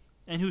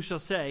 and who shall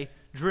say,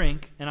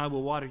 Drink, and I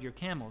will water your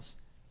camels,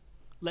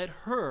 let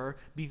her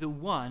be the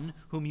one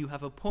whom you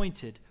have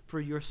appointed for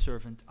your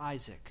servant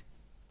Isaac.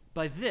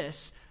 By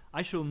this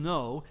I shall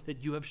know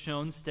that you have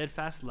shown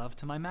steadfast love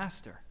to my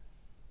master.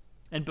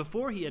 And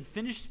before he had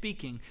finished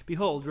speaking,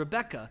 behold,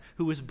 Rebekah,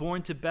 who was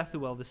born to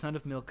Bethuel the son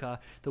of Milcah,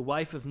 the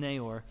wife of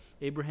Nahor,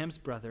 Abraham's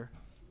brother,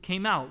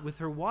 came out with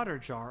her water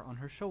jar on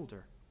her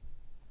shoulder.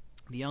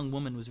 The young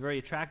woman was very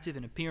attractive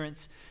in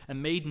appearance, a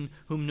maiden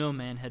whom no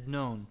man had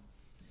known.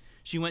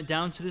 She went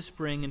down to the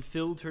spring and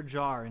filled her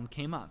jar and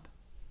came up.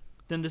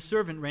 Then the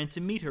servant ran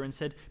to meet her and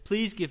said,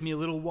 Please give me a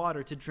little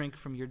water to drink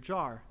from your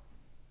jar.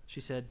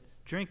 She said,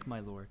 Drink, my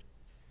lord.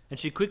 And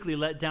she quickly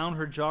let down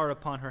her jar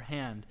upon her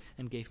hand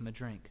and gave him a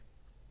drink.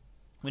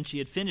 When she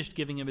had finished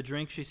giving him a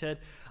drink, she said,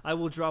 I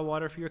will draw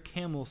water for your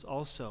camels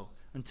also,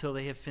 until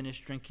they have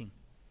finished drinking.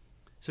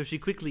 So she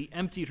quickly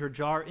emptied her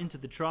jar into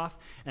the trough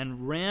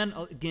and ran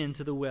again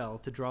to the well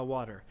to draw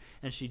water,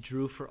 and she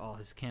drew for all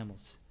his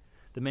camels.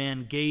 The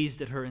man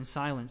gazed at her in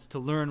silence to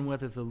learn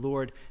whether the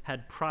Lord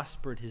had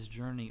prospered his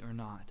journey or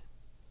not.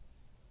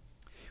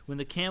 When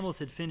the camels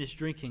had finished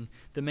drinking,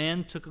 the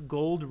man took a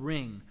gold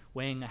ring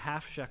weighing a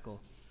half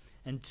shekel,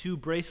 and 2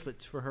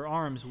 bracelets for her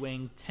arms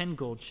weighing 10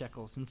 gold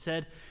shekels, and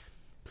said,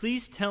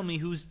 Please tell me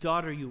whose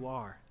daughter you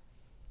are.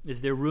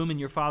 Is there room in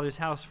your father's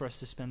house for us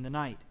to spend the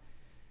night?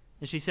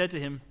 And she said to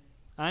him,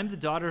 I am the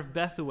daughter of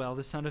Bethuel,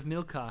 the son of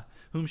Milcah,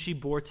 whom she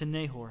bore to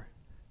Nahor.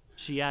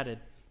 She added,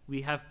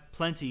 We have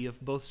plenty of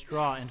both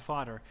straw and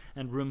fodder,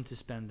 and room to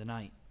spend the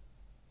night.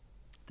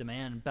 The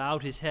man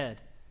bowed his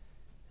head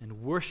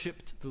and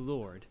worshipped the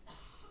Lord,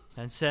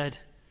 and said,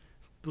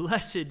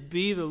 Blessed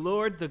be the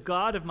Lord, the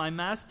God of my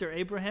master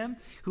Abraham,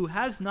 who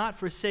has not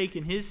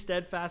forsaken his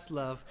steadfast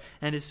love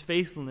and his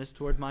faithfulness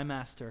toward my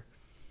master.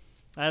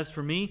 As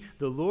for me,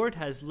 the Lord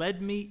has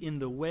led me in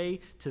the way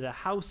to the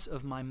house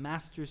of my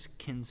master's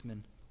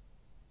kinsman.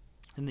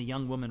 And the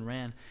young woman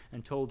ran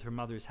and told her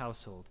mother's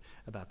household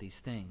about these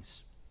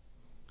things.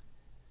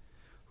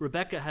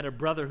 Rebekah had a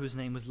brother whose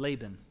name was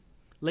Laban.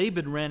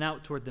 Laban ran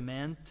out toward the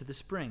man to the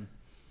spring.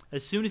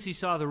 As soon as he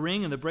saw the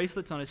ring and the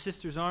bracelets on his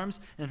sister's arms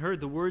and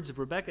heard the words of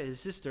Rebekah his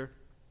sister,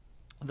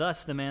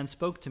 Thus the man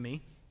spoke to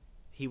me.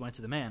 He went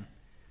to the man.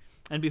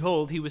 And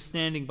behold, he was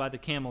standing by the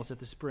camels at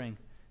the spring.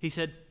 He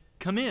said,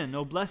 Come in,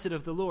 O blessed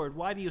of the Lord.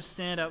 Why do you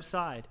stand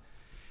outside?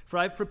 For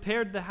I have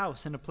prepared the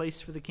house and a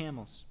place for the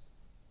camels.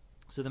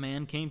 So the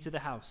man came to the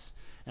house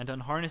and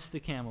unharnessed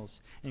the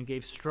camels and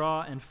gave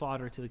straw and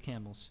fodder to the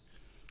camels.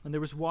 And there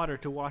was water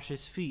to wash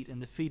his feet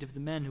and the feet of the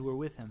men who were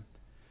with him.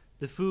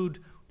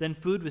 Then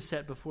food was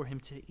set before him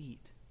to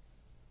eat.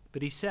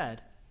 But he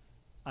said,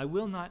 I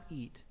will not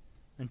eat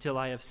until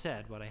I have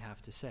said what I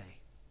have to say.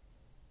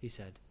 He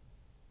said,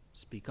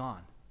 Speak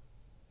on.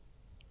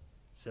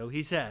 So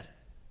he said,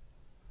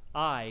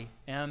 I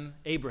am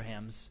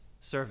Abraham's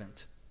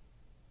servant.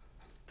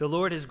 The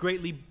Lord has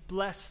greatly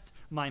blessed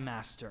my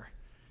master,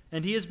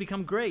 and he has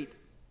become great.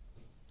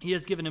 He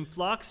has given him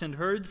flocks and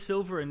herds,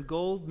 silver and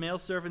gold, male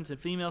servants and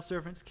female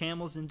servants,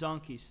 camels and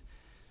donkeys.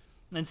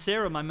 And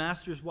Sarah, my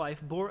master's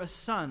wife, bore a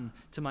son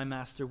to my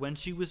master when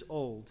she was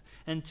old,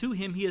 and to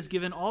him he has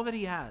given all that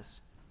he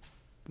has.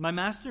 My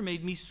master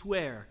made me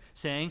swear,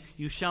 saying,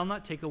 You shall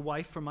not take a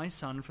wife for my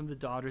son from the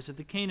daughters of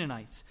the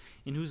Canaanites,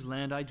 in whose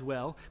land I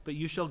dwell, but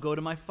you shall go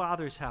to my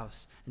father's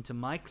house and to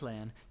my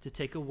clan to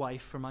take a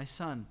wife for my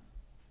son.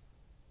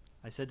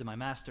 I said to my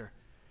master,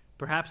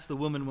 Perhaps the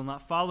woman will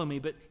not follow me,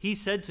 but he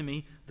said to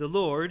me, The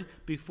Lord,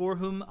 before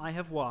whom I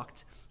have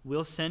walked,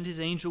 will send his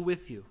angel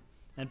with you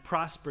and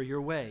prosper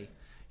your way.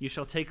 You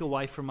shall take a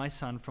wife for my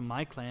son from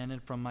my clan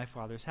and from my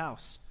father's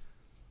house.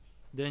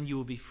 Then you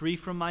will be free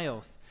from my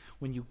oath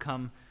when you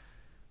come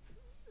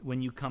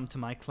to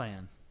my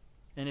clan.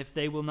 And if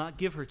they will not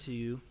give her to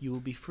you, you will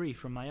be free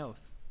from my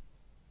oath.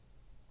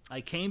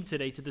 I came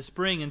today to the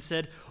spring and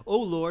said, O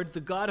Lord,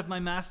 the God of my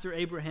master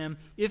Abraham,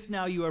 if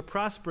now you are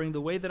prospering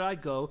the way that I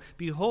go,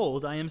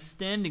 behold, I am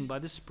standing by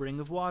the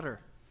spring of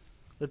water.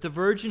 Let the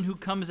virgin who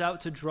comes out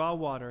to draw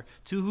water,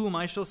 to whom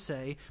I shall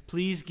say,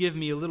 Please give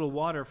me a little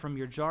water from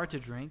your jar to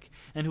drink,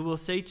 and who will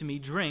say to me,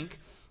 Drink,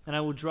 and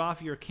I will draw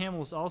for your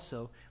camels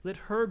also, let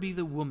her be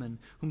the woman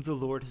whom the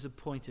Lord has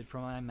appointed for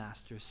my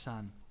master's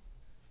son.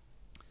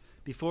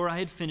 before I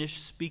had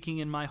finished speaking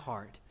in my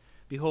heart,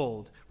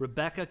 behold,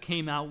 Rebekah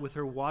came out with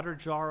her water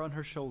jar on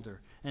her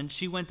shoulder, and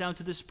she went down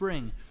to the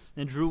spring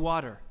and drew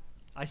water.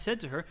 I said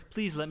to her,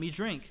 please let me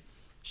drink.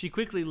 She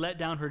quickly let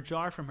down her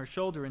jar from her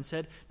shoulder and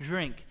said,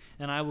 drink,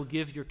 and I will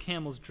give your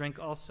camels drink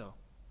also.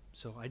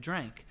 So I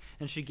drank,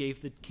 and she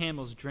gave the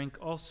camels drink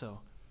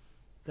also.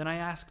 Then I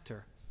asked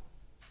her,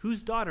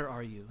 whose daughter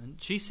are you?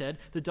 And she said,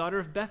 the daughter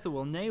of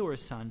Bethuel,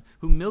 Naor's son,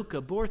 whom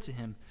Milcah bore to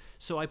him.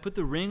 So I put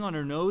the ring on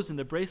her nose and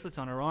the bracelets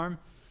on her arm.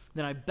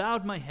 Then I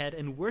bowed my head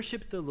and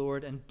worshipped the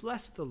Lord and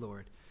blessed the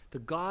Lord, the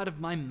God of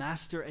my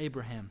master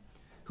Abraham,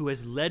 who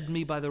has led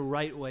me by the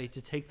right way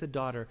to take the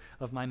daughter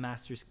of my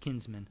master's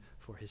kinsman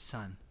for his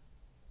son.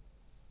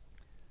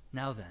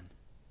 Now then,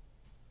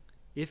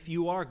 if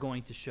you are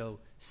going to show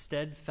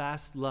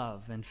steadfast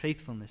love and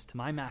faithfulness to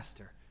my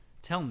master,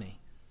 tell me,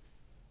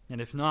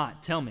 and if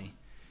not, tell me,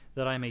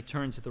 that I may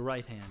turn to the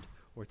right hand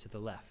or to the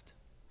left.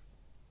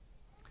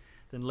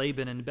 Then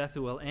Laban and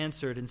Bethuel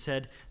answered and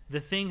said, the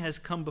thing has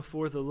come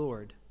before the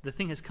Lord. The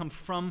thing has come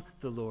from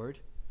the Lord.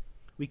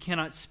 We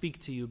cannot speak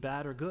to you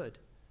bad or good.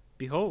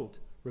 Behold,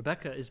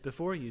 Rebekah is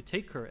before you.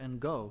 Take her and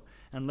go,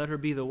 and let her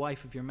be the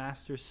wife of your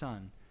master's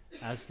son,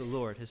 as the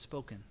Lord has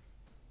spoken.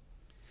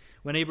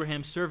 When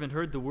Abraham's servant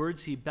heard the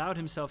words, he bowed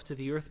himself to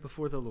the earth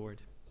before the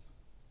Lord.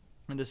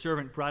 And the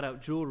servant brought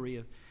out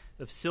jewelry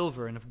of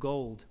silver and of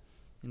gold,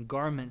 and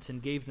garments,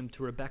 and gave them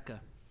to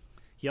Rebekah.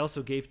 He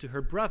also gave to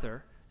her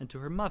brother and to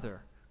her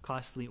mother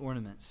costly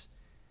ornaments.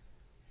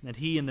 And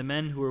he and the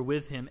men who were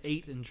with him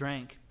ate and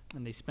drank,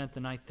 and they spent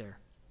the night there.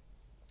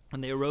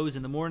 When they arose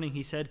in the morning,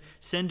 he said,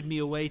 send me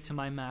away to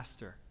my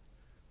master.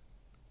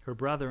 Her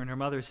brother and her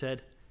mother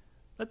said,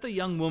 let the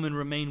young woman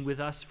remain with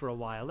us for a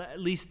while,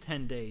 at least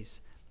 10 days.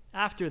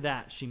 After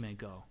that she may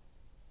go.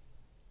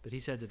 But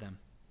he said to them,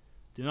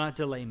 do not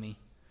delay me,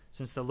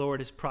 since the Lord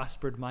has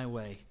prospered my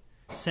way.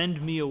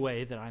 Send me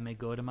away that I may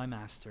go to my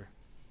master.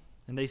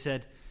 And they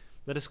said,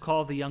 let us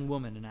call the young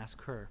woman and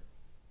ask her.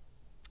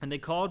 And they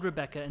called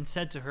Rebekah and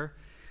said to her,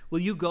 will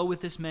you go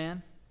with this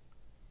man?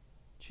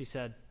 She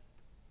said,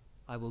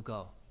 I will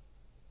go.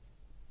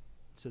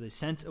 So they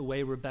sent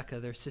away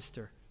Rebekah their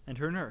sister and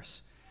her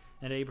nurse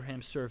and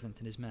Abraham's servant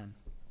and his men.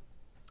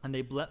 And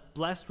they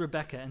blessed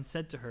Rebekah and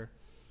said to her,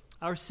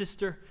 our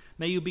sister,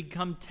 may you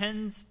become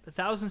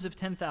thousands of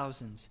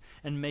 10,000s,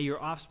 and may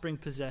your offspring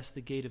possess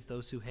the gate of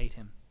those who hate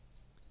him.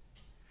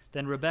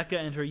 Then Rebekah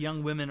and her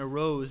young women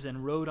arose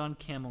and rode on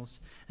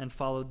camels and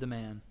followed the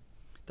man.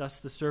 Thus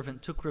the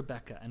servant took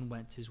Rebekah and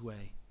went his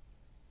way.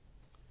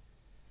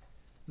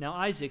 Now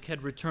Isaac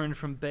had returned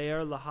from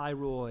Beer Lahai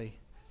Roi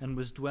and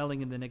was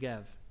dwelling in the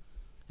Negev.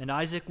 And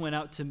Isaac went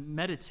out to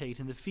meditate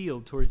in the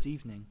field towards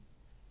evening.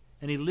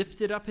 And he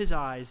lifted up his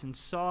eyes and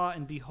saw,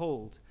 and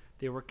behold,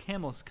 there were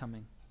camels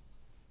coming.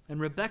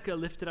 And Rebekah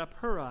lifted up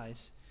her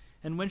eyes,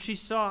 and when she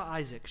saw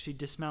Isaac, she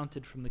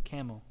dismounted from the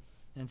camel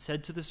and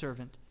said to the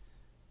servant,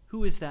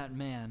 who is that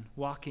man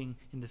walking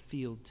in the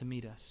field to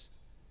meet us?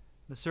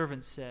 The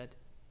servant said,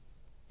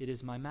 it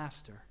is my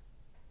master.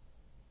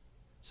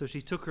 So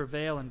she took her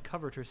veil and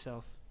covered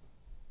herself.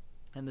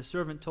 And the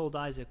servant told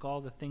Isaac all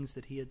the things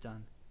that he had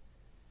done.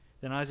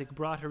 Then Isaac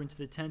brought her into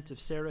the tent of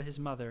Sarah his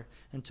mother,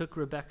 and took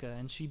Rebekah,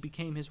 and she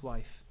became his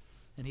wife,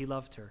 and he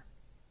loved her.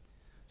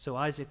 So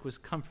Isaac was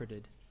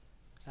comforted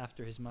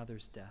after his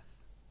mother's death.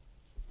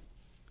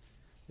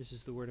 This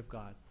is the word of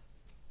God.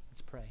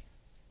 Let's pray.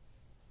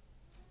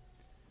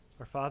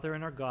 Our Father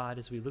and our God,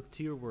 as we look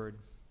to your word,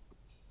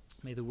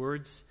 may the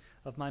words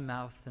of my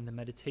mouth and the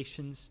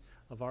meditations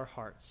of our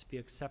hearts be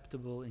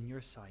acceptable in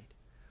your sight,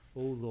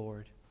 O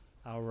Lord,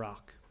 our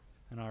rock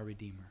and our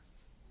Redeemer.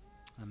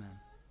 Amen.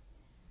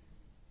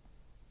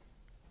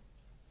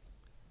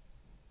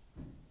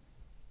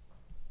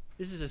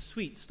 This is a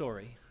sweet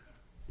story.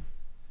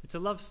 It's a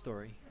love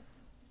story.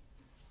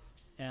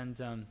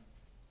 And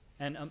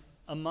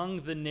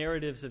among the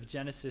narratives of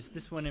Genesis,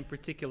 this one in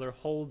particular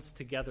holds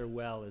together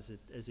well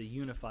as a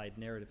unified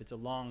narrative. It's a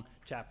long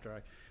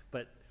chapter,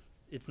 but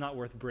it's not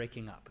worth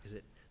breaking up because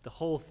the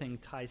whole thing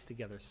ties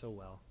together so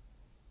well.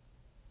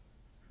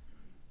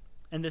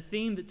 And the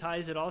theme that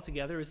ties it all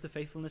together is the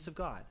faithfulness of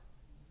God.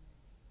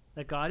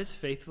 That God is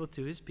faithful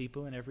to his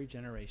people in every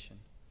generation.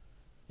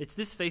 It's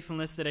this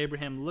faithfulness that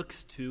Abraham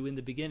looks to in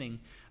the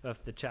beginning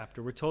of the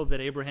chapter. We're told that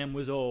Abraham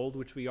was old,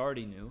 which we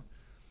already knew.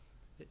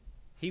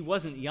 He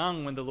wasn't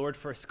young when the Lord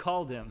first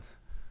called him.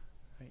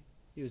 Right?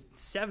 He was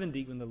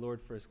 70 when the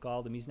Lord first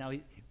called him. He's now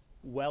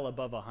well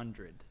above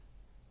 100.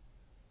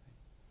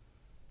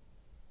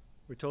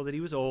 We're told that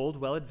he was old,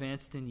 well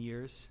advanced in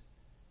years,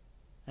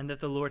 and that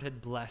the Lord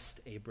had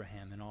blessed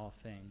Abraham in all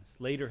things.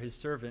 Later, his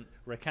servant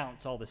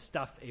recounts all the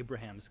stuff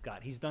Abraham's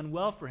got. He's done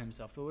well for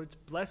himself. The Lord's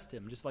blessed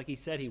him, just like he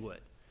said he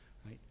would.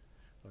 Right?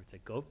 The Lord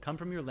said, "Go, come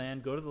from your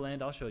land, go to the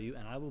land I'll show you,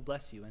 and I will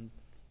bless you." And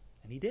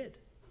he did.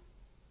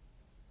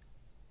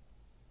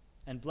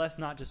 And blessed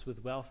not just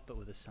with wealth, but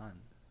with a son.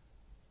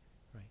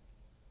 Right?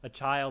 A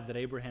child that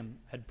Abraham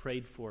had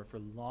prayed for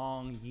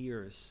long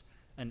years,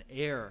 an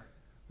heir,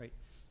 right?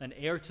 An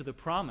heir to the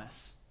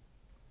promise.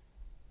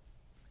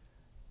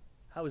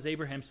 how is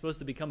Abraham supposed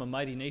to become a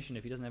mighty nation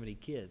if he doesn't have any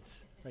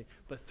kids? Right?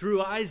 But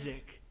through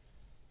Isaac,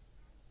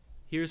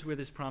 here's where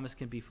this promise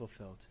can be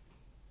fulfilled.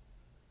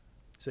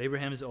 So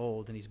Abraham is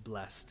old and he's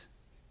blessed.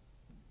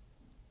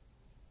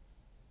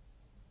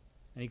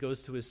 And he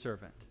goes to his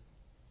servant.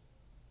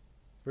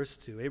 Verse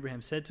 2,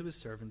 Abraham said to his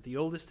servant, the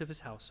oldest of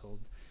his household,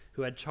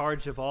 who had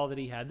charge of all that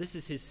he had. This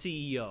is his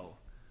CEO,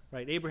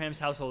 right? Abraham's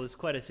household is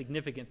quite a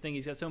significant thing.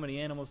 He's got so many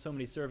animals, so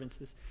many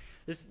servants.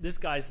 This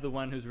guy's the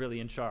one who's really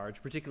in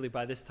charge, particularly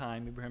by this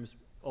time. Abraham's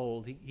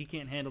old. He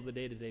can't handle the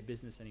day-to-day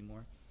business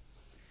anymore.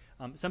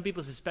 Some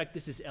people suspect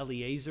this is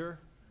Eliezer,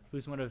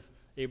 who's one of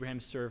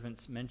Abraham's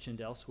servants mentioned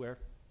elsewhere.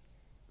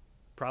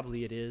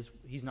 Probably it is.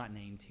 He's not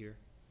named here.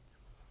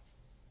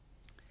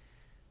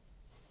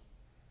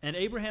 And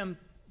Abraham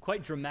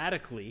quite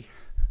dramatically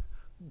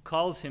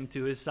calls him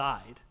to his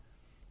side.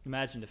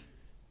 Imagine if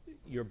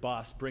your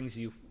boss brings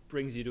you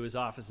to his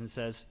office and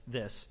says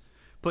this,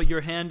 put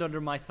your hand under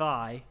my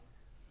thigh,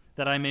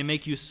 that I may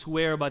make you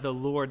swear by the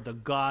Lord, the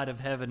God of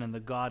heaven and the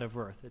God of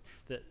earth.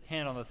 The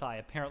hand on the thigh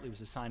apparently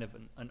was a sign of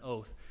an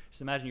oath.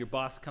 Just imagine your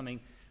boss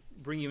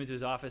bring you into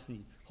his office, and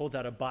he holds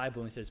out a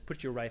Bible and he says,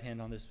 put your right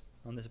hand on this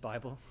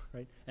Bible,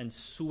 right? And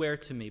swear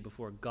to me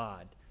before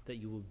God that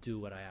you will do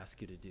what I ask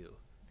you to do.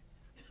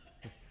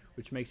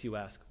 Which makes you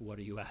ask, what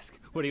are you asking?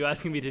 What are you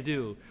asking me to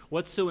do?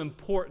 What's so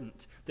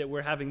important that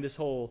we're having this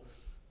whole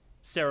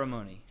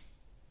ceremony?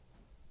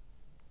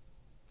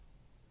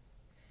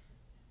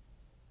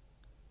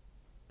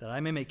 That I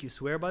may make you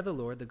swear by the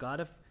Lord, the God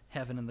of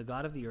heaven and the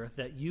God of the earth,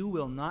 that you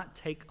will not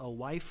take a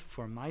wife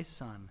for my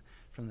son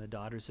from the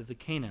daughters of the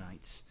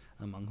Canaanites,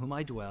 among whom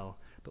I dwell,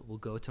 but will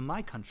go to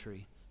my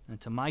country and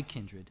to my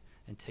kindred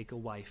and take a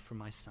wife for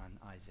my son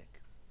Isaac.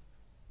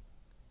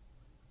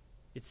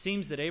 It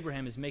seems that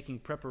Abraham is making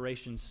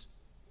preparations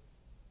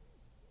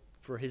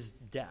for his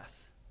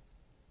death.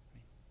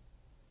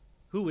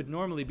 Who would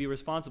normally be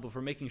responsible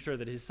for making sure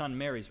that his son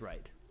marries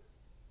right?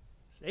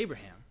 It's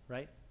Abraham,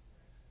 right?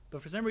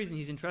 But for some reason,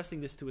 he's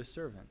entrusting this to his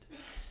servant.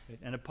 Right?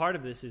 And a part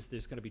of this is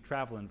there's going to be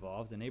travel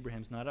involved, and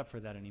Abraham's not up for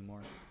that anymore.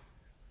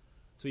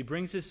 So he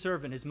brings his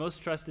servant, his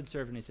most trusted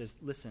servant, and he says,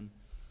 listen,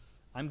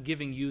 I'm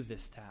giving you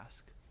this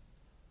task.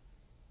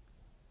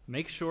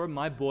 Make sure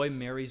my boy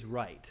marries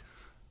right.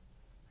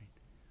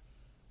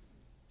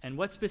 And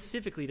what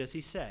specifically does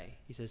he say?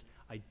 He says,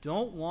 I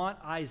don't want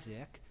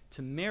Isaac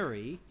to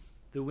marry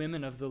the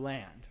women of the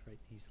land. Right?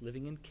 He's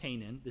living in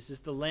Canaan. This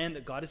is the land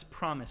that God has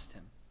promised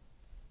him.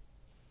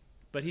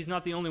 But he's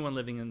not the only one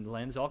living in the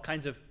land. There's all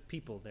kinds of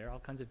people there, all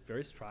kinds of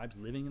various tribes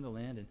living in the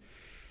land.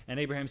 And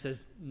Abraham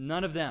says,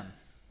 none of them.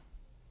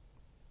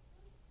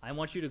 I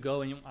want you to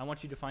go and I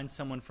want you to find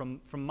someone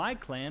from my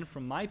clan,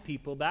 from my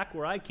people, back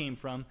where I came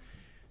from,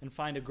 and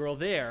find a girl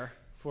there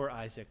for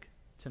Isaac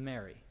to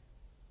marry.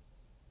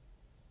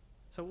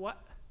 So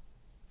what?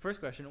 First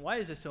question, why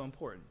is this so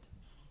important?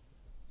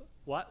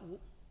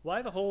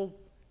 Why the whole,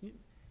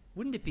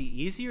 wouldn't it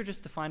be easier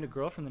just to find a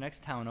girl from the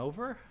next town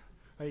over?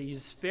 Right, you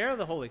spare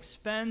the whole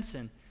expense,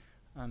 and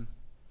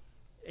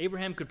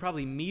Abraham could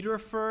probably meet her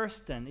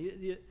first,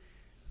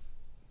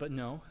 but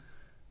no.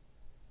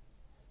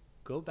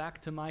 Go back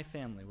to my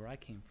family where I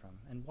came from.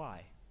 And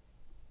why?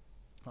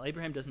 Well,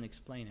 Abraham doesn't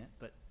explain it,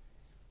 but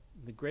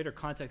the greater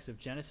context of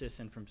Genesis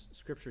and from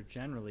Scripture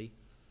generally,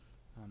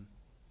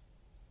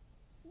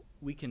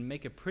 we can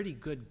make a pretty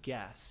good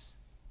guess,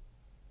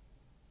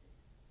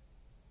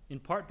 in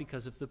part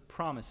because of the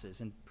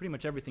promises. And pretty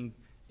much everything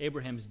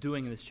Abraham's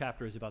doing in this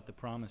chapter is about the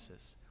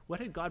promises. What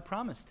had God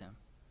promised him?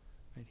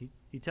 Right?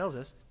 He tells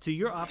us, to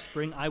your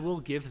offspring I will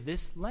give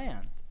this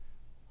land.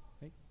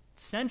 Right?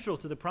 Central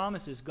to the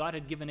promises God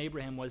had given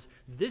Abraham was,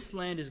 this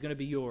land is going to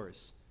be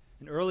yours.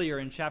 And earlier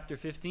in chapter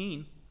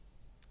 15,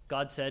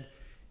 God said,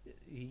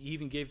 he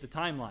even gave the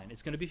timeline.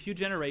 It's going to be a few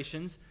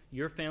generations.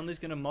 Your family's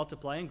going to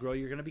multiply and grow.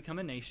 You're going to become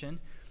a nation.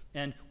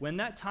 And when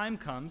that time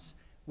comes,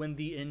 when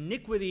the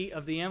iniquity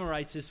of the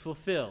Amorites is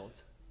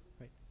fulfilled,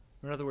 right?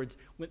 In other words,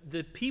 when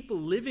the people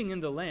living in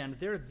the land,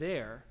 they're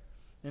there,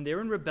 and they're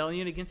in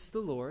rebellion against the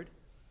Lord,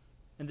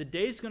 and the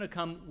day's going to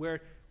come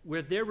where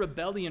their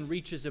rebellion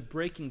reaches a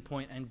breaking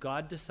point, and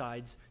God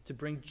decides to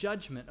bring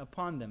judgment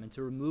upon them and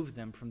to remove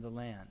them from the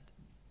land.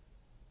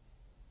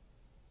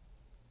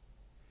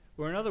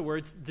 Or in other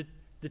words,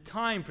 the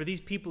time for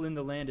these people in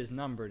the land is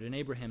numbered, and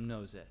Abraham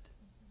knows it.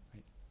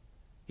 Right?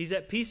 He's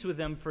at peace with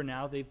them for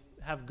now. They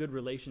have good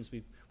relations.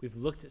 We've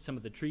looked at some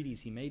of the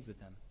treaties he made with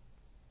them.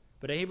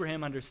 But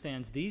Abraham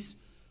understands these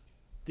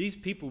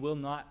people will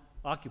not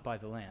occupy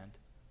the land.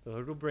 The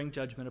Lord will bring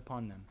judgment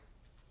upon them,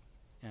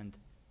 and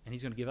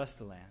he's going to give us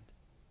the land.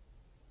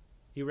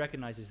 He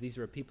recognizes these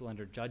are a people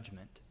under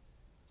judgment.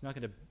 He's not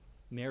going to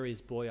marry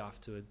his boy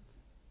off to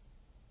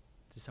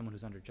someone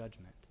who's under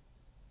judgment.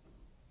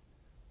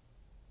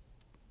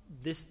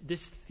 This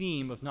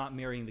theme of not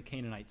marrying the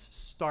Canaanites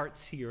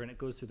starts here, and it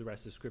goes through the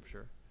rest of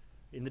Scripture.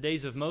 In the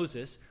days of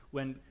Moses,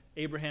 when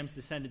Abraham's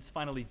descendants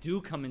finally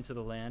do come into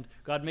the land,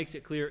 God makes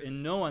it clear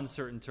in no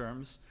uncertain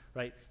terms,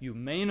 right? You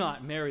may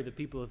not marry the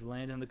people of the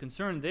land, and the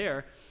concern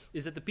there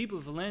is that the people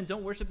of the land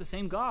don't worship the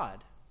same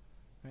God,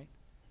 right?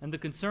 And the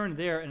concern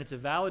there, and it's a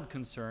valid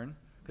concern,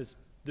 because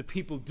the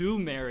people do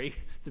marry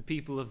the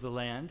people of the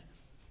land,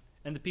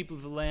 and the people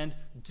of the land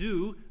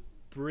do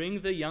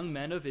bring the young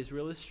men of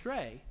Israel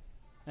astray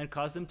and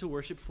cause them to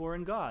worship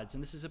foreign gods.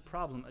 And this is a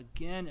problem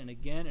again and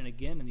again and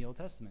again in the Old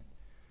Testament.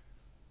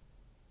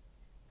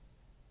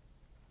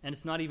 And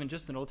it's not even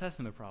just an Old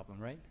Testament problem,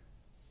 right?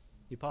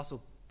 The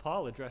Apostle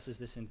Paul addresses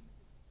this in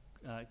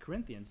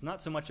Corinthians,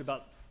 not so much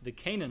about the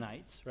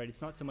Canaanites, right?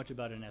 It's not so much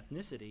about an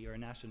ethnicity or a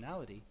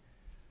nationality.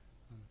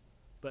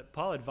 But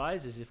Paul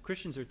advises if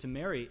Christians are to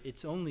marry,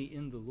 it's only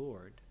in the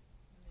Lord.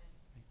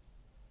 Right?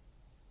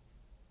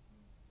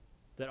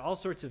 That all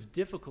sorts of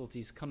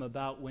difficulties come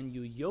about when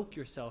you yoke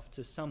yourself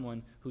to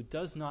someone who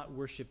does not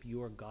worship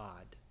your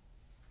God.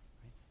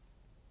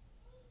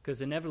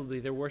 Because inevitably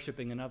they're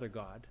worshiping another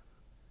God.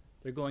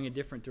 They're going a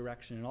different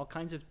direction, and all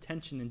kinds of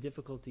tension and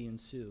difficulty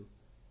ensue.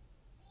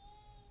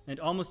 And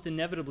almost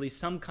inevitably,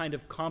 some kind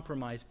of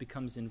compromise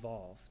becomes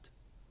involved,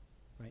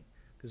 right?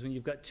 Because when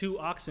you've got two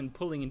oxen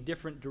pulling in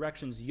different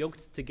directions,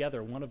 yoked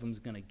together, one of them's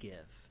going to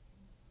give,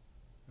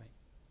 right?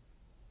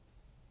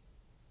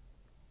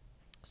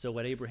 So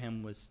what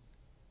Abraham was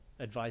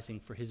advising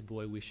for his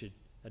boy, we should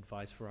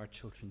advise for our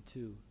children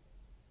too.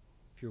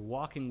 If you're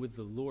walking with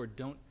the Lord,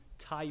 don't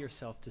tie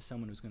yourself to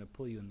someone who's going to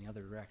pull you in the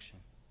other direction.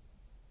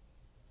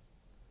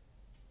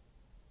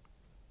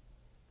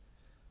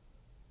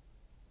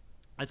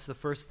 That's the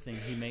first thing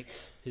he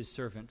makes his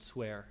servant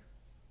swear.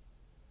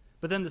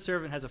 But then the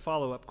servant has a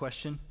follow-up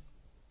question.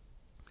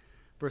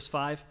 Verse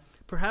 5,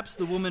 perhaps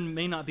the woman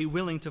may not be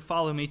willing to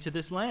follow me to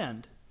this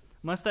land.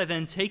 Must I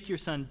then take your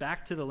son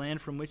back to the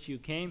land from which you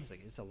came? He's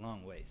like, it's a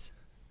long ways.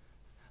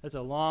 It's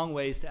a long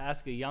ways to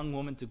ask a young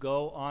woman to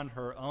go on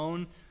her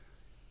own.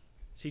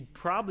 She'd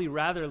probably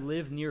rather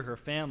live near her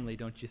family,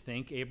 don't you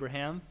think,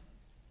 Abraham?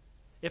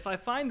 If I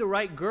find the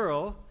right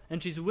girl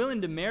and she's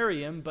willing to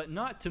marry him but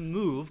not to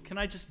move, can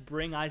I just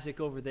bring Isaac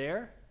over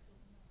there?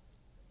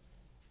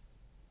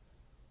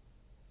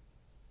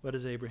 What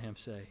does Abraham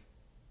say?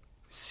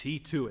 See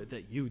to it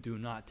that you do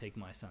not take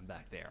my son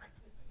back there.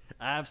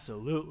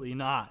 Absolutely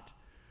not.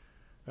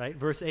 Right?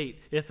 Verse 8,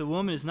 if the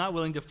woman is not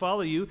willing to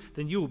follow you,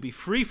 then you will be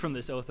free from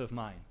this oath of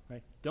mine.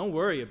 Right? Don't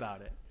worry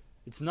about it.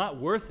 It's not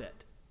worth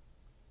it.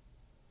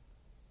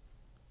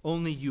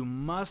 Only you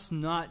must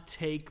not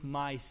take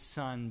my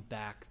son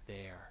back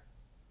there.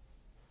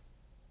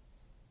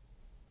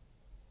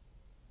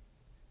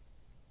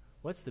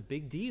 What's the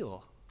big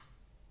deal?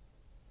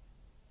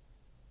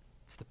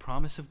 It's the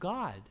promise of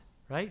God,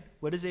 right?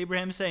 What does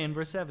Abraham say in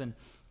verse 7?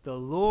 The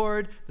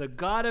Lord, the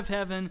God of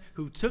heaven,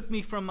 who took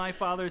me from my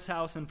father's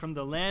house and from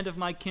the land of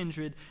my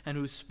kindred, and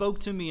who spoke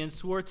to me and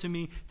swore to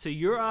me, to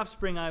your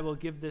offspring I will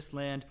give this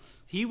land.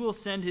 He will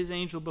send his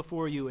angel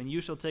before you, and you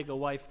shall take a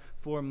wife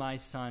for my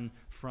son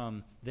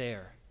from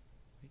there.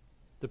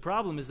 The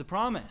problem is the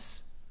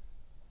promise.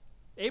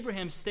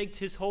 Abraham staked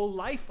his whole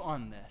life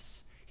on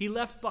this. He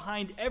left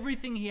behind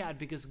everything he had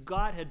because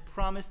God had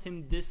promised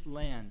him this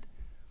land.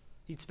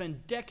 He'd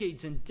spend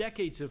decades and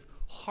decades of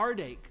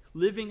heartache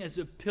living as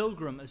a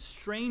pilgrim, a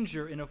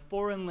stranger in a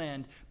foreign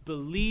land,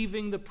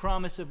 believing the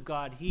promise of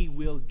God, he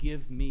will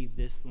give me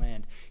this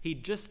land.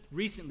 He'd just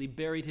recently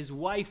buried his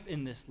wife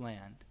in this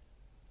land.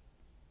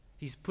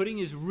 He's putting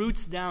his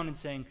roots down and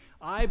saying,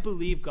 I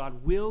believe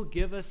God will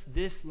give us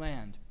this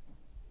land.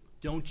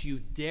 Don't you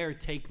dare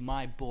take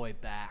my boy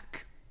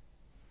back.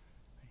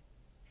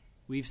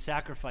 We've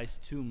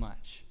sacrificed too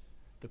much.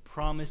 The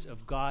promise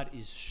of God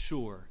is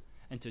sure.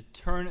 And to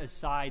turn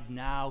aside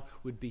now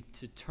would be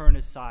to turn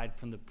aside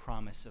from the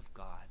promise of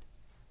God.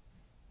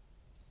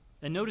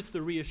 And notice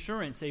the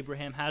reassurance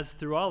Abraham has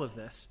through all of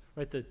this.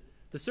 Right?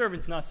 The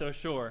servant's not so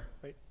sure.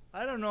 Right?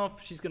 I don't know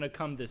if she's going to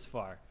come this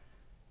far.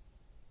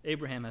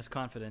 Abraham has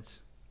confidence.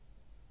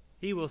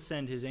 He will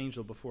send his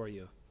angel before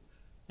you,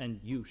 and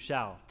you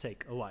shall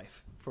take a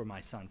wife for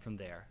my son from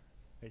there.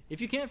 Right? If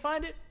you can't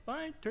find it,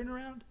 fine, turn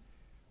around.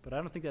 But I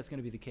don't think that's going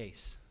to be the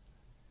case.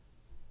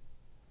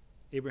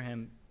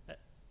 Abraham,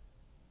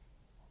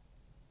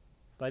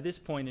 by this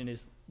point in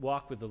his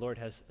walk with the Lord,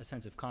 has a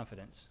sense of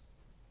confidence.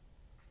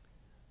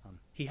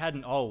 He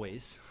hadn't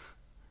always.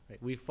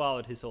 Right? We've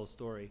followed his whole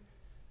story.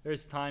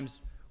 There's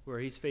times where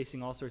he's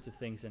facing all sorts of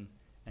things and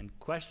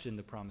questioned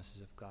the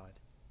promises of God,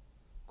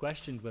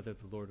 questioned whether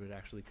the Lord would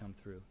actually come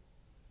through.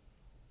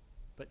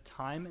 But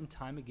time and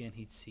time again,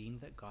 he'd seen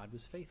that God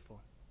was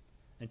faithful.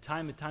 And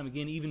time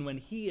again, even when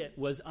he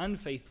was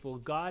unfaithful,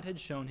 God had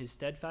shown his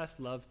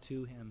steadfast love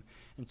to him.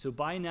 And so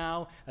by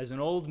now, as an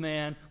old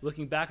man,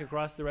 looking back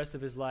across the rest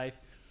of his life,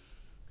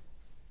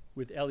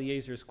 with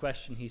Eliezer's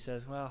question, he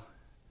says, well,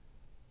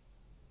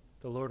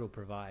 the Lord will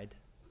provide.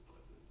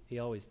 He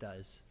always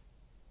does.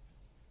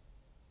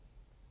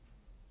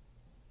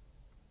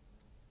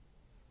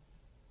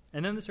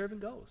 And then the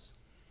servant goes.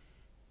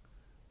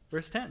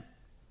 Verse 10.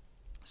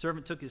 The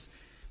servant took his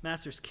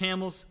master's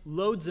camels,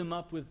 loads them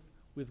up with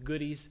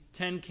goodies,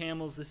 10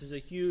 camels. This is a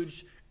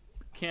huge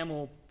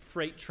camel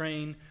freight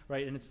train,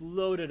 right? And it's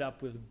loaded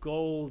up with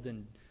gold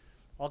and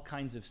all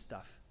kinds of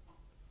stuff.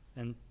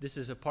 And this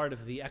is a part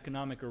of the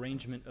economic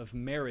arrangement of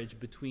marriage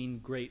between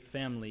great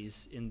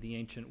families in the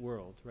ancient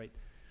world, right?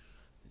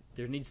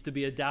 There needs to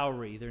be a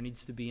dowry. There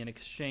needs to be an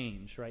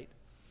exchange, right?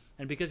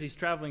 And because he's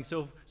traveling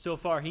so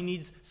far, he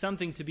needs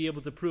something to be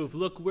able to prove,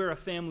 look, we're a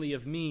family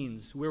of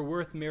means. We're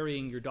worth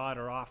marrying your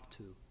daughter off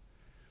to.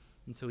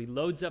 And so he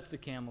loads up the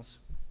camels,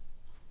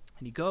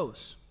 and he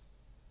goes.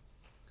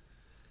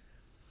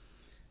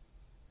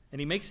 And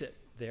he makes it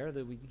there.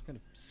 That we kind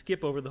of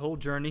skip over the whole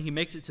journey. He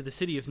makes it to the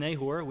city of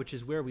Nahor, which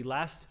is where we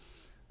last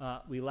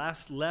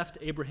left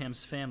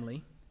Abraham's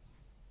family.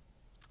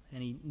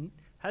 And he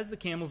has the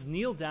camels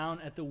kneel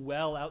down at the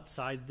well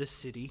outside the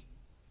city.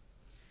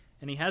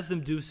 And he has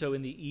them do so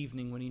in the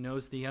evening when he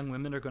knows the young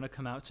women are going to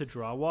come out to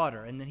draw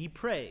water. And then he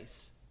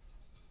prays.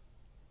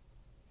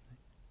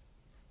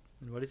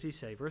 And what does he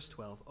say? Verse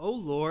 12. O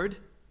Lord,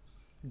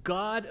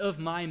 God of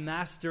my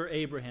master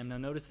Abraham. Now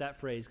notice that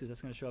phrase because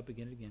that's going to show up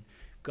again and again.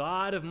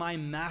 God of my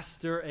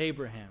master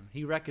Abraham.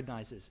 He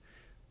recognizes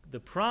the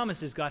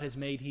promises God has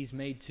made, he's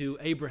made to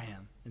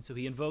Abraham. And so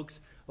he invokes,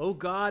 O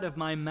God of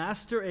my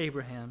master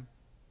Abraham,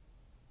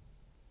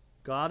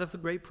 God of the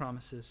great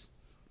promises,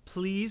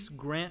 please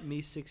grant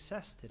me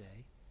success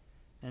today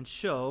and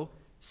show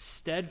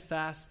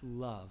steadfast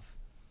love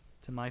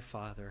to my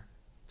father,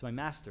 to my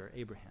master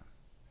Abraham.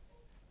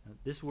 Now,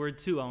 this word,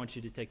 too, I want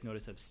you to take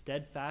notice of,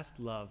 steadfast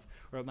love,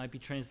 or it might be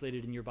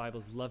translated in your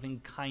Bibles, loving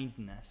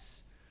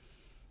kindness.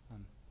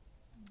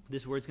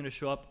 This word's going to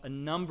show up a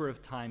number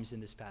of times in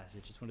this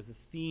passage. It's one of the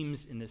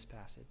themes in this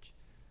passage.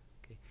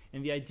 Okay?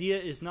 And the idea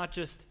is not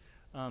just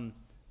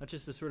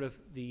the sort of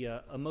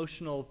the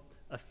emotional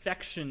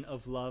affection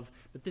of love,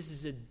 but this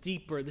is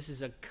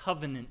a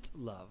covenant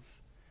love.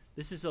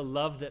 This is a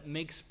love that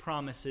makes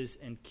promises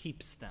and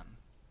keeps them.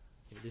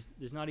 Okay,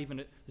 there's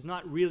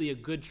not really a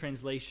good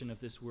translation of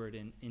this word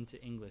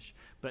into English,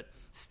 but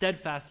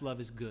steadfast love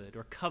is good,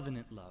 or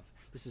covenant love.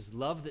 This is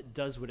love that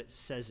does what it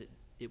says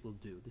it will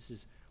do. This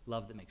is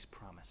love that makes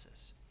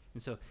promises.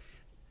 And so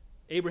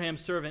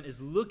Abraham's servant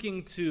is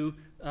looking to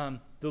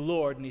the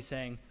Lord, and he's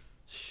saying,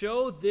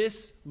 show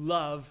this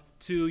love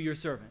to your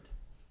servant.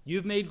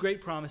 You've made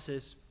great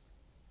promises.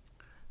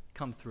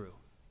 Come through.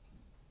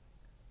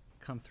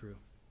 Come through.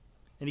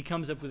 And he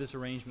comes up with this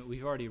arrangement.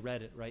 We've already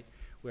read it, right?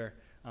 Where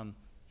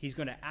he's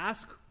going to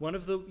ask one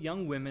of the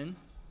young women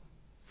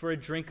for a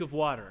drink of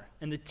water.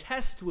 And the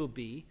test will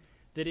be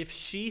that if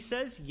she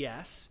says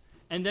yes,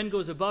 and then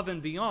goes above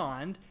and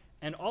beyond,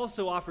 and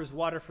also offers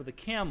water for the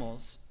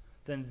camels,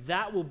 then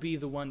that will be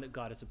the one that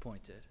God has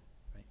appointed.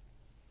 Right?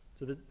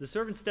 So the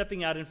servant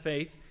stepping out in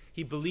faith,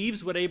 he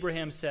believes what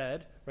Abraham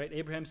said. Right?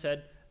 Abraham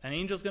said, an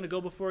angel's going to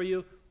go before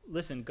you.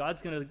 Listen,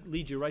 God's going to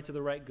lead you right to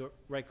the right girl.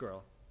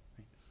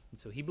 Right? And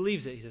so he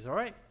believes it. He says, all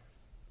right,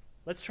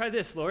 let's try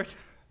this, Lord.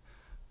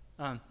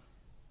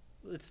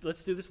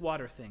 Let's do this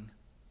water thing.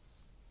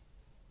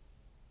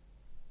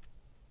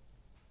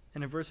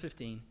 And in verse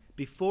 15,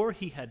 before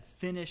he had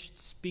finished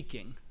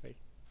speaking, right?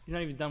 He's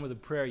not even done with a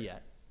prayer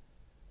yet.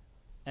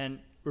 And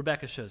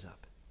Rebekah shows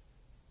up.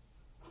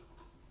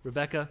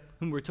 Rebekah,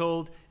 whom we're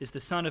told is the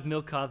son of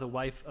Milcah, the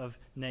wife of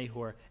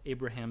Nahor,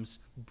 Abraham's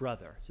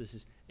brother. So this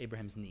is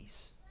Abraham's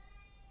niece.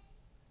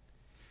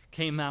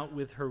 Came out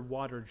with her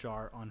water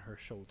jar on her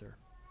shoulder.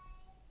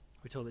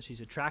 We're told that she's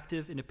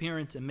attractive in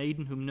appearance, a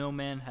maiden whom no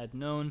man had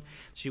known.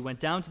 She went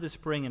down to the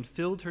spring and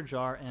filled her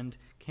jar and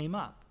came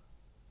up.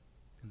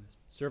 And the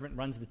servant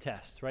runs the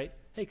test, right?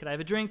 Hey, could I have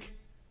a drink?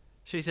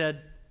 She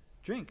said,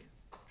 drink,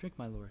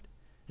 my lord.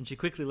 And she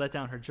quickly let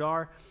down her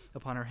jar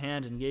upon her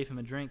hand and gave him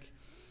a drink.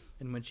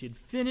 And when she had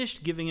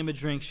finished giving him a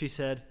drink, she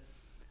said,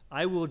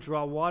 I will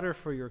draw water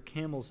for your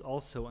camels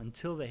also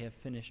until they have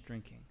finished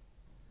drinking.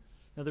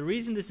 Now, the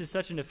reason this is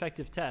such an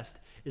effective test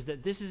is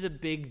that this is a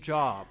big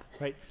job,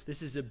 right?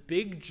 This is a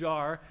big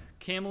jar.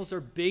 Camels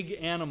are big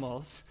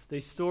animals.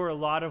 They store a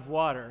lot of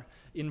water.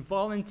 In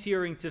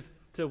volunteering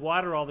to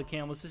water all the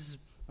camels, this is,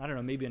 I don't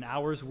know, maybe an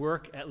hour's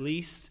work at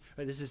least.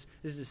 Right? This is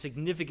a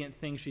significant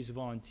thing she's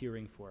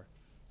volunteering for.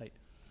 Right?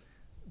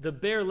 The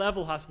bare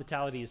level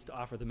hospitality is to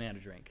offer the man a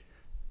drink.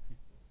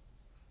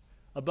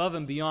 Above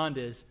and beyond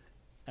is,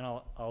 and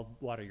I'll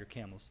water your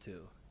camels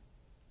too.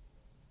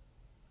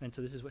 And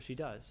so this is what she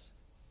does.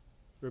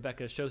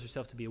 Rebekah shows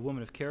herself to be a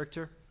woman of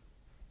character.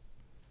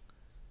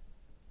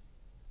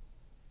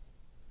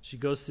 She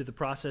goes through the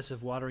process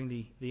of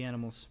watering the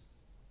animals.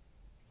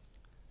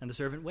 And the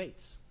servant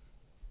waits,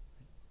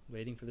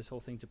 waiting for this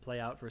whole thing to play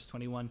out. Verse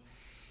 21,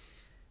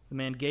 the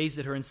man gazed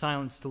at her in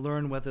silence to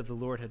learn whether the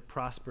Lord had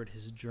prospered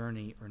his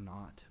journey or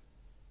not.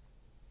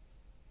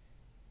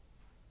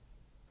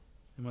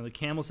 And when the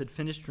camels had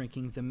finished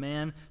drinking, the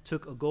man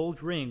took a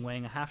gold ring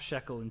weighing a half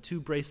shekel and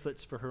 2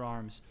 bracelets for her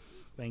arms,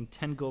 weighing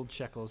 10 gold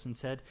shekels, and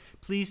said,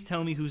 please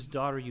tell me whose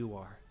daughter you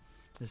are.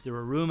 Is there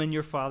a room in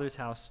your father's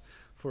house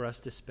for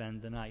us to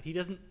spend the night? He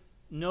doesn't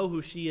know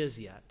who she is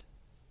yet.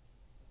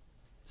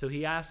 So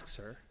he asks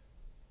her,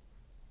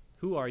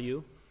 who are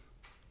you?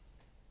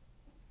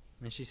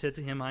 And she said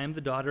to him, I am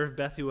the daughter of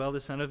Bethuel, the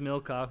son of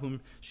Milcah,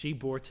 whom she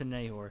bore to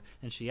Nahor.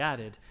 And she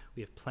added,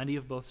 we have plenty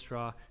of both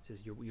straw. She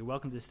says, you're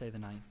welcome to stay the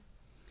night.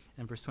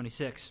 And verse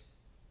 26,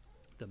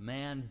 the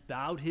man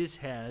bowed his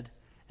head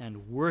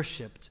and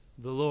worshipped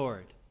the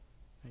Lord.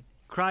 Right?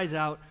 Cries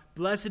out,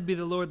 "Blessed be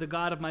the Lord, the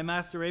God of my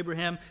master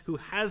Abraham, who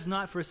has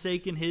not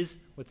forsaken his,"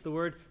 what's the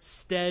word?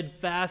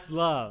 Steadfast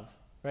love.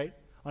 Right?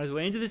 On his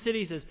way into the city,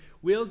 he says,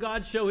 will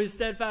God show his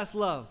steadfast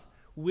love?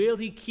 Will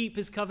he keep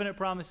his covenant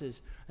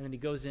promises? And then he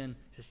goes in,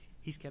 says,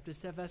 he's kept his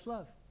steadfast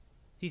love.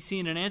 He's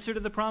seen an answer to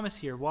the promise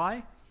here.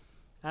 Why?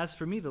 As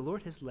for me, the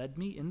Lord has led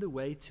me in the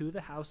way to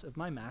the house of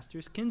my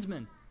master's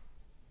kinsman.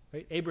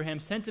 Right? Abraham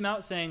sent him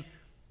out saying,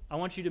 I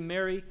want you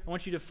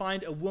to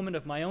find a woman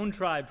of my own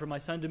tribe for my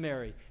son to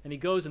marry. And he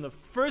goes, and the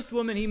first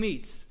woman he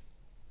meets,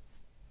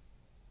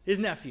 his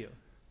nephew.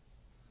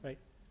 Right?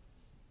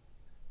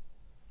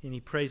 And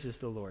he praises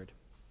the Lord.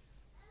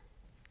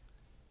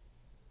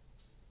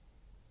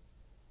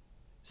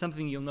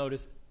 Something you'll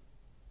notice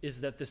is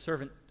that the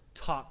servant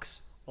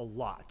talks a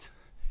lot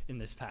in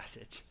this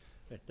passage.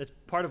 Right? That's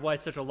part of why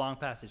it's such a long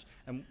passage,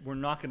 and we're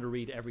not going to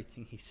read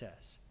everything he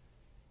says.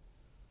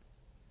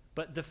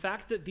 But the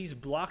fact that these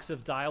blocks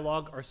of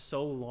dialogue are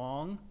so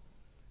long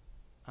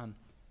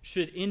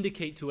should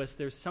indicate to us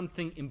there's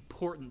something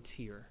important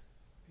here.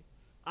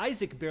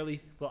 Isaac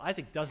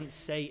doesn't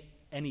say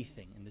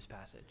anything in this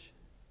passage.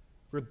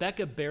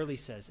 Rebekah barely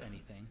says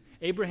anything.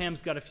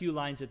 Abraham's got a few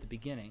lines at the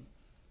beginning.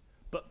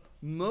 But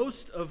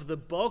most of the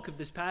bulk of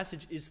this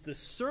passage is the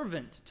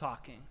servant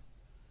talking.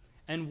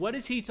 And what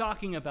is he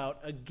talking about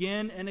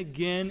again and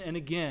again and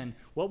again?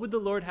 What would the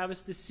Lord have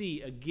us to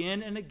see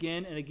again and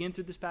again and again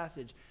through this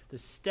passage? The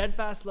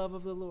steadfast love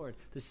of the Lord,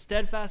 the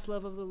steadfast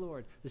love of the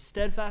Lord, the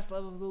steadfast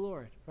love of the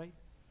Lord, right?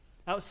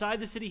 Outside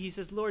the city, he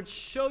says, Lord,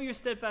 show your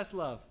steadfast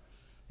love.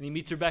 And he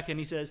meets Rebekah and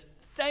he says,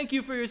 thank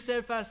you for your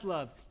steadfast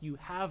love. You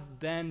have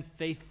been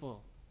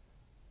faithful.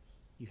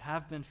 You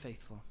have been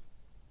faithful.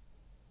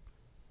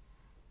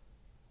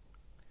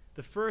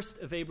 The first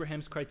of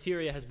Abraham's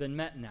criteria has been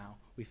met now.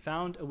 We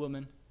found a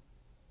woman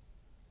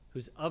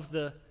who's of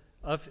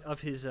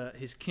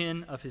his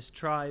kin, of his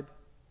tribe.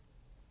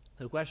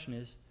 The question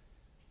is,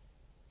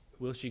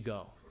 will she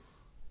go?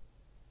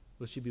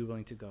 Will she be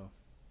willing to go?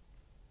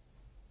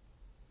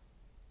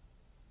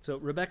 So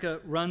Rebekah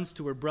runs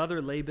to her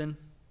brother Laban.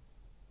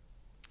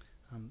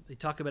 They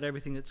talk about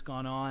everything that's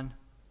gone on.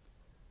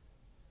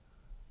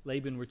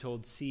 Laban, we're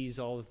told, sees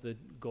all of the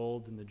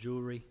gold and the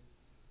jewelry.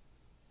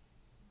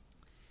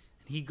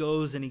 He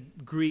goes and he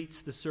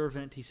greets the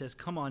servant. He says,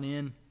 come on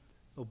in,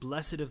 O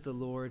blessed of the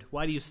Lord.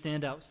 Why do you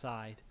stand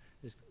outside?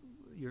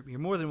 You're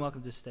more than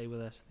welcome to stay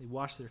with us. They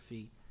wash their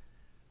feet.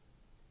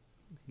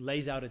 He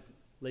lays out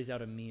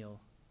a meal.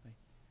 Right?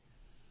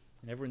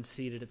 And everyone's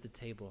seated at the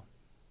table.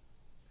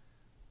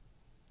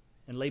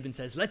 And Laban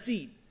says, let's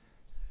eat.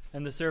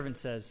 And the servant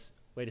says,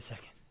 wait a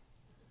second.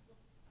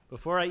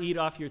 Before I eat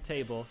off your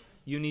table,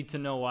 you need to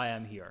know why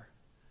I'm here.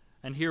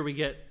 And here we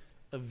get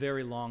a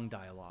very long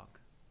dialogue.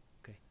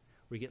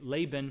 We get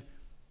Laban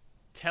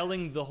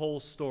telling the whole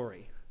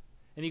story.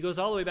 And he goes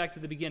all the way back to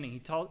the beginning. He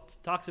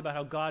talks about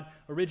how God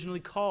originally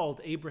called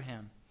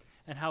Abraham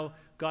and how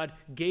God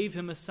gave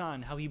him a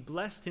son, how he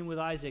blessed him with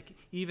Isaac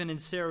even in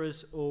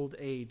Sarah's old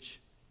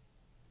age.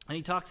 And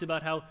he talks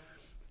about how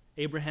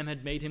Abraham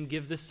had made him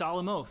give the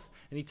solemn oath.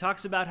 And he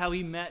talks about how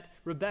he met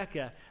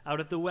Rebekah out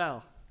at the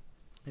well.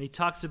 And he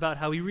talks about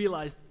how he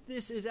realized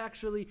this is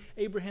actually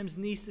Abraham's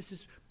niece. This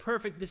is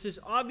perfect. This is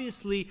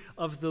obviously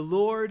of the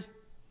Lord.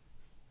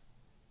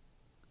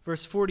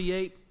 Verse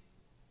 48,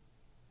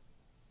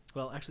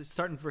 well, actually,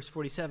 starting verse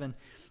 47.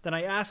 Then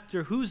I asked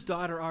her, whose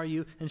daughter are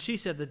you? And she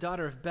said, the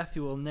daughter of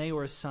Bethuel,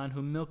 Nahor's son,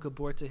 whom Milcah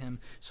bore to him.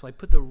 So I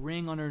put the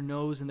ring on her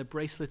nose and the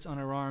bracelets on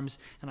her arms,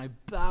 and I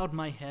bowed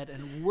my head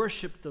and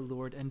worshipped the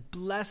Lord and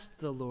blessed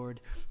the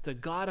Lord, the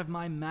God of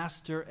my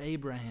master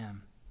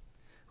Abraham,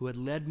 who had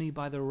led me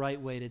by the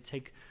right way to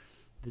take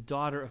the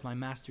daughter of my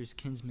master's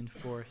kinsman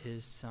for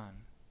his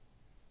son.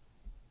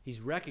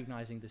 He's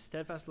recognizing the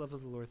steadfast love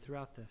of the Lord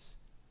throughout this.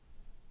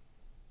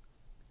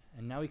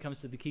 And now he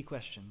comes to the key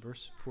question,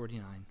 verse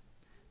 49.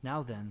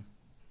 Now then,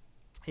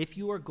 if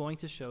you are going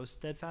to show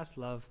steadfast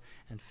love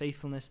and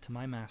faithfulness to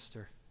my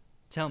master,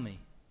 tell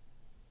me.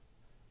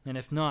 And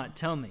if not,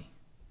 tell me,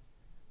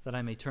 that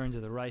I may turn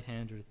to the right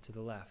hand or to the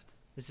left.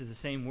 This is the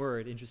same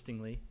word,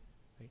 interestingly.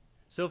 Right?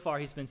 So far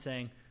he's been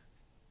saying,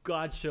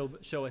 God,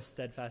 show us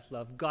steadfast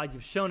love. God,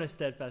 you've shown us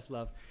steadfast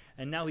love.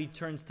 And now he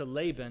turns to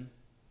Laban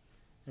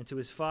and to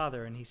his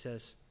father, and he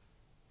says,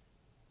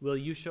 will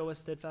you show us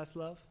steadfast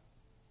love?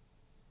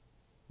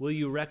 Will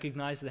you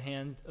recognize the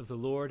hand of the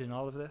Lord in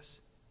all of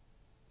this?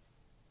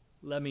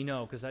 Let me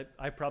know, because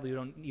I probably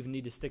don't even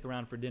need to stick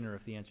around for dinner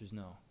if the answer is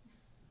no.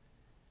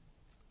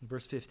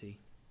 Verse 50.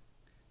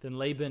 Then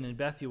Laban and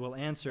Bethuel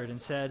answered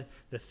and said,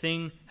 the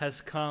thing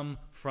has come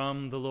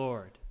from the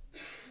Lord.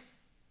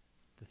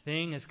 The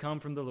thing has come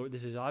from the Lord.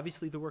 This is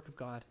obviously the work of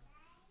God.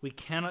 We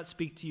cannot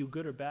speak to you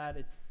good or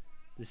bad.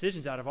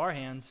 Decision's out of our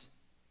hands.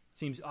 It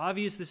seems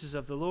obvious this is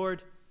of the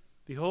Lord.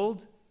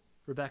 Behold,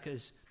 Rebekah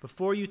is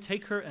before you.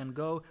 Take her and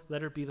go.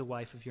 Let her be the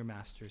wife of your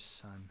master's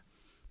son,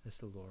 as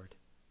the Lord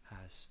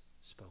has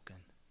spoken.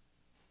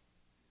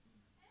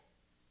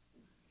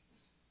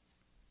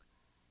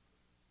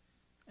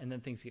 And then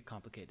things get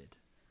complicated.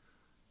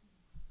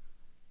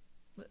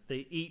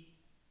 They eat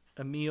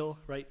a meal,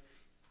 right?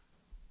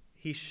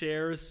 He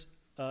shares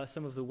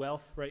some of the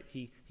wealth, right?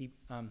 He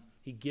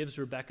gives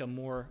Rebekah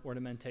more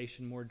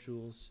ornamentation, more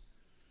jewels.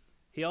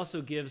 He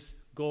also gives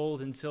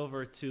gold and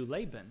silver to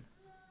Laban.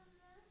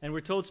 And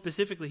we're told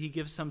specifically he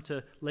gives some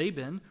to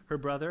Laban, her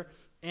brother,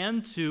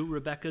 and to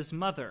Rebekah's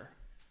mother.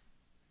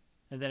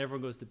 And then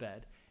everyone goes to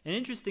bed. And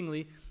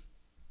interestingly,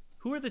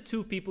 who are the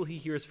two people he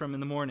hears from in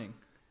the morning?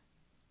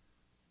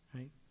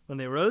 Right? When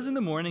they rose in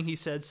the morning, he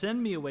said,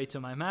 "Send me away to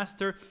my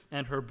master."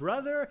 And her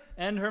brother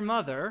and her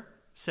mother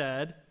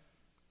said,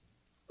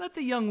 "Let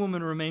the young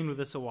woman remain with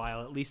us a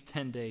while, at least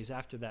 10 days.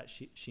 After that,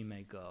 she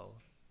may go."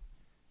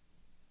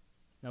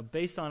 Now,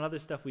 based on other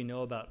stuff we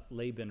know about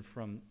Laban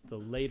from the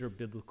later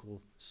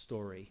biblical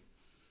story,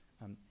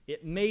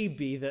 it may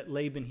be that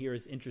Laban here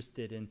is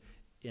interested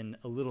in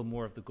a little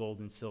more of the gold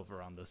and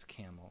silver on those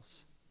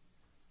camels.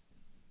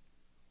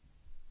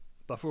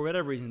 But for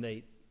whatever reason,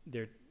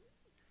 they're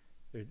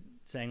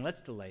saying, "Let's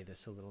delay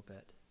this a little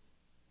bit."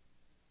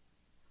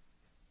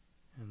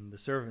 And the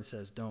servant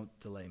says, "Don't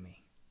delay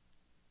me.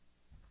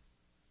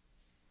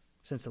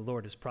 Since the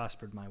Lord has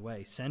prospered my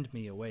way, send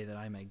me away that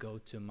I may go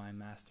to my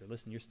master."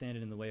 Listen, you're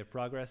standing in the way of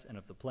progress and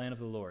of the plan of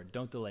the Lord.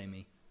 Don't delay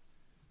me.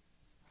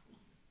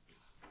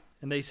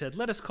 And they said,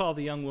 "Let us call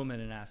the young woman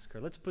and ask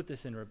her. Let's put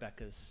this in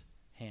Rebekah's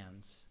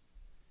hands."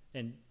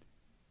 And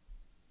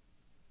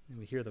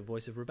we hear the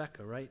voice of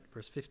Rebekah, right?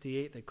 Verse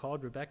 58, they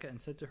called Rebekah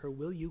and said to her,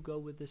 "Will you go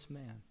with this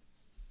man?"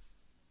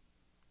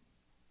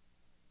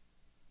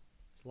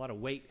 There's a lot of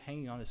weight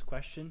hanging on this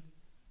question.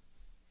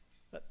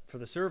 For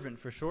the servant,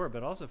 for sure,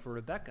 but also for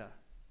Rebekah.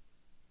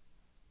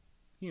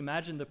 Can you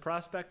imagine the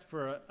prospect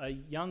for a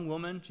young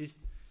woman? She's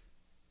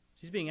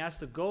being asked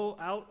to go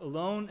out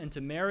alone and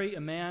to marry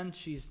a man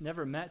she's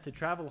never met, to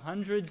travel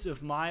hundreds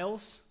of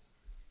miles.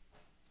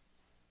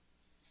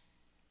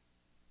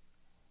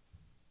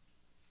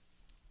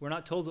 We're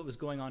not told what was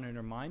going on in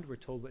her mind. We're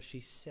told what she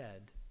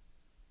said.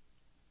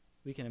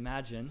 We can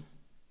imagine,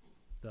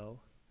 though.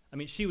 I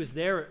mean, she was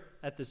there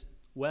at this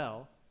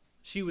well.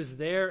 She was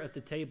there at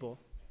the table.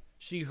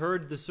 She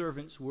heard the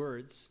servant's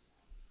words.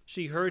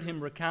 She heard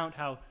him recount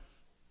how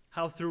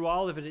through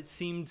all of it, it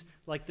seemed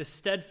like the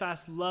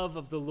steadfast love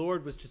of the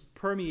Lord was just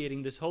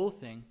permeating this whole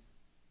thing.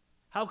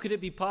 How could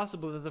it be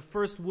possible that the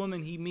first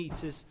woman he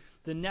meets is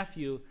the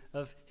nephew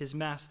of his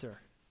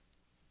master?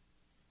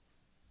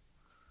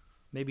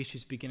 Maybe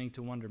she's beginning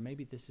to wonder,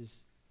 maybe this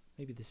is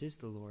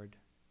the Lord.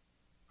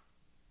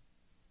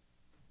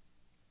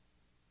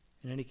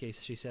 In any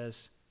case, she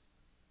says,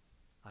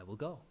 "I will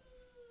go.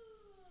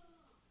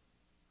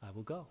 I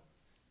will go."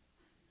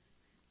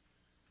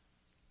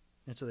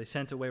 And so they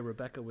sent away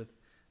Rebekah with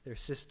their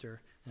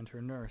sister and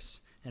her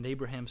nurse and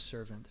Abraham's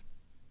servant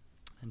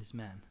and his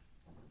men.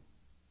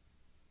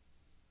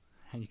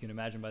 And you can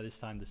imagine by this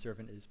time the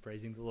servant is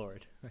praising the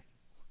Lord. Right?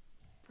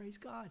 Praise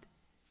God.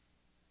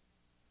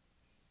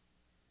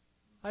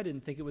 I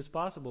didn't think it was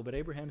possible, but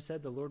Abraham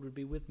said the Lord would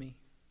be with me.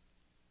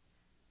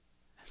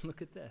 And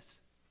look at this.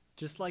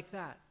 Just like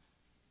that.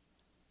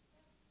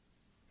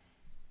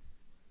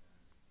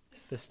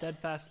 The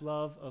steadfast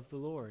love of the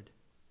Lord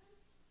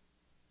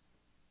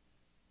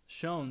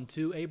shown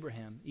to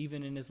Abraham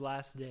even in his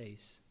last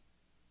days.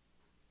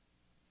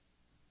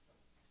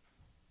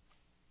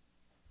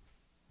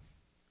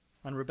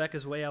 On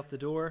Rebekah's way out the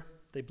door,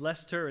 they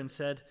blessed her and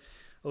said,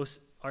 "O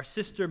our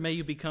sister, may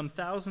you become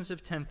thousands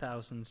of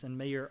 10,000s, and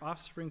may your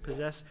offspring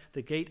possess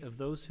the gate of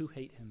those who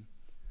hate him."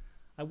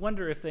 I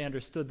wonder if they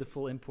understood the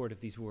full import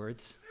of these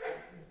words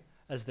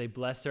as they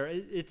blessed her.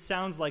 It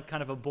sounds like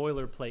kind of a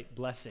boilerplate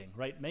blessing,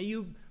 right? May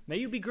you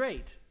be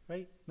great,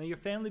 right? May your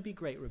family be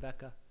great,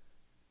 Rebekah.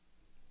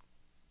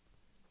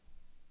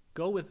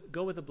 Go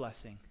with a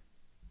blessing.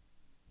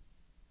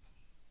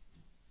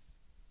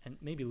 And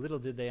maybe little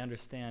did they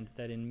understand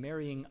that in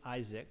marrying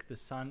Isaac, the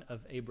son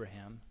of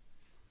Abraham,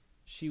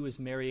 she was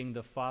marrying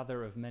the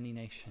father of many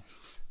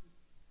nations.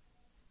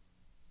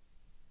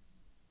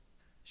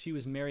 She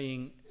was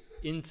marrying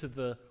into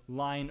the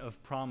line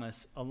of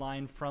promise, a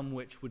line from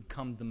which would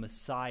come the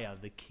Messiah,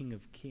 the King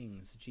of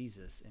Kings,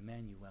 Jesus,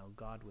 Emmanuel,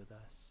 God with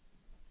us,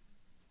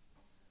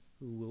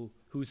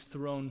 whose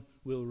throne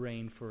will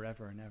reign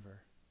forever and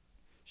ever.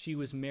 She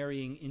was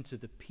marrying into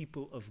the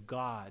people of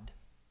God.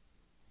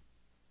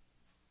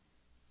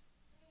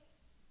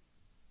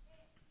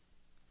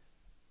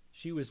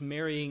 She was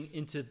marrying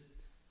into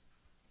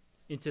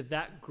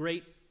that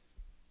great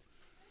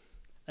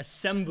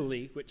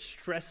assembly which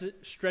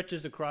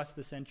stretches across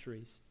the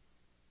centuries,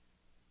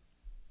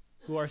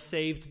 who are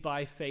saved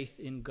by faith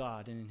in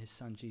God and in his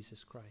Son,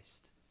 Jesus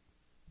Christ.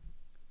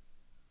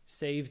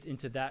 Saved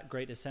into that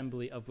great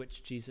assembly of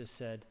which Jesus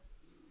said,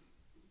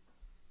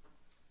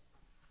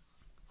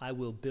 "I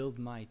will build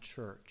my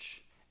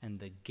church, and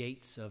the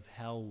gates of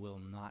hell will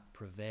not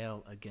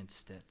prevail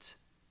against it."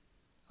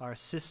 Our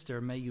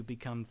sister, may you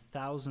become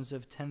thousands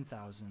of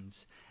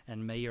 10,000s,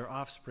 and may your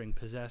offspring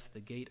possess the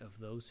gate of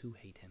those who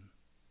hate him.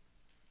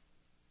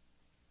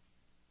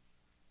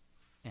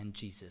 And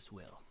Jesus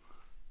will.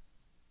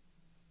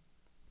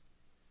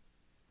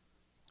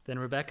 Then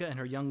Rebekah and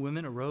her young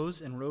women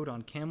arose and rode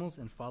on camels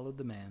and followed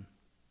the man.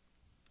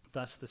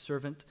 Thus the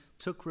servant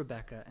took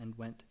Rebekah and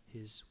went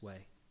his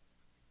way.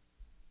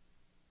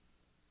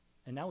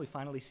 And now we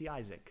finally see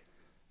Isaac.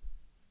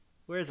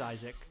 Where's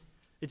Isaac?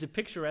 It's a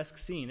picturesque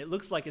scene. It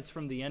looks like it's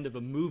from the end of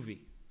a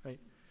movie, right?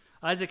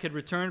 Isaac had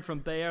returned from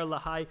Beer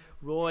Lahai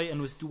Roi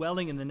and was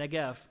dwelling in the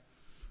Negev.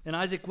 And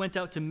Isaac went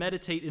out to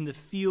meditate in the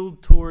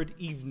field toward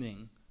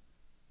evening.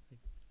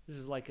 This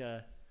is like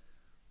a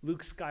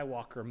Luke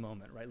Skywalker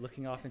moment, right?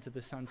 Looking off into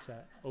the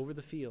sunset over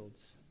the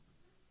fields.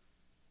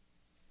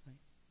 Right?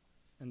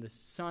 And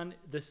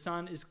the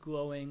sun is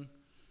glowing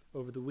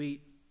over the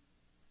wheat.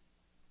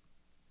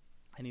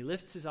 And he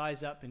lifts his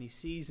eyes up and he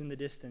sees in the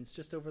distance,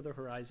 just over the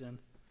horizon,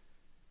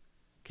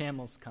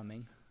 camels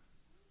coming.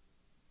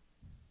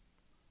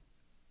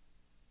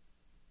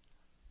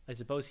 I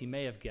suppose he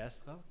may have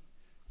guessed, well,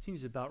 it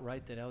seems about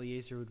right that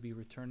Eliezer would be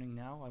returning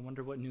now. I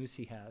wonder what news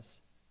he has.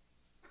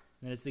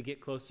 And as they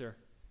get closer,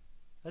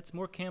 that's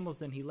more camels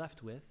than he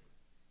left with.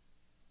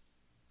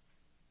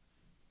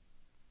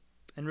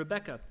 And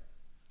Rebekah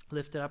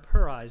lifted up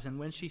her eyes, and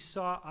when she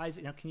saw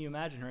Isaac, now can you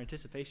imagine her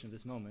anticipation of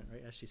this moment,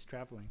 right, as she's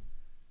traveling?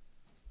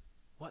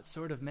 What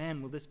sort of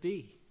man will this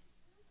be?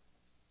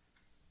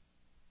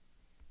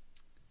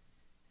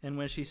 And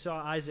when she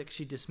saw Isaac,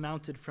 she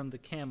dismounted from the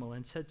camel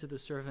and said to the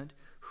servant,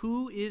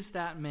 "Who is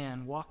that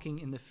man walking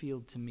in the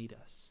field to meet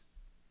us?"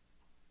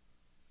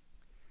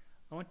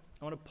 I want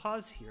to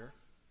pause here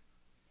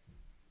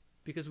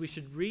because we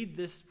should read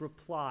this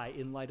reply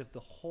in light of the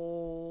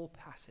whole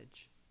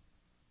passage.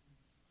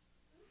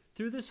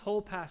 Through this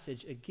whole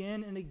passage,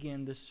 again and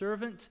again, the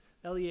servant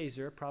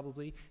Eliezer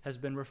probably has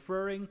been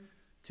referring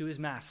to his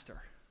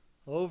master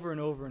over and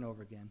over and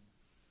over again.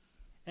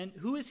 And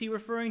who is he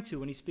referring to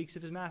when he speaks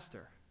of his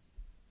master?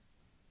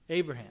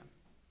 Abraham.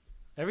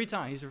 Every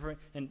time he's referring,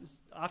 and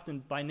often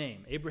by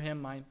name,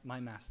 Abraham, my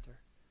master.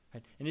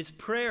 Right? In his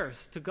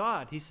prayers to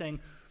God, he's saying,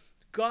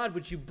 God,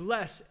 would you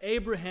bless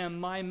Abraham,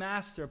 my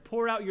master?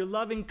 Pour out your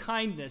loving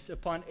kindness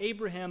upon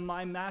Abraham,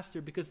 my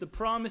master, because the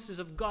promises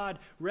of God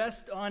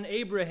rest on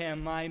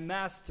Abraham, my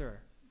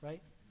master.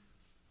 Right?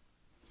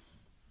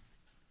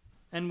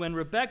 And when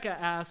Rebekah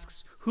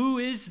asks, who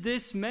is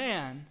this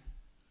man?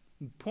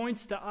 And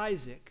points to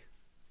Isaac,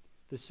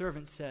 the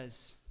servant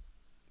says,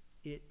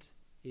 it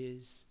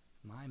is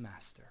my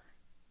master.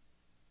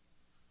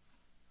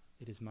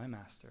 It is my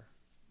master.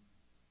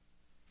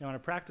 Now, on a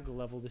practical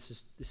level, this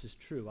is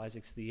true.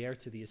 Isaac's the heir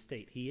to the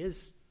estate. He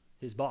is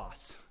his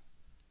boss.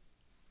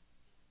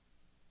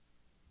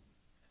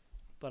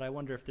 But I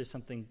wonder if there's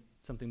something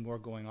more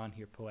going on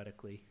here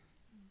poetically.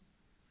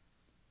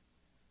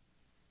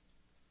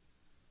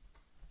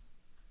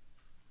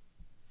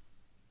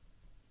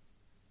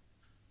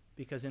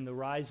 Because in the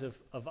rise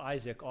of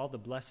Isaac, all the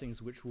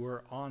blessings which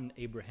were on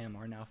Abraham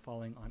are now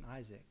falling on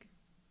Isaac.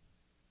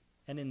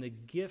 And in the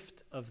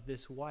gift of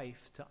this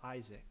wife to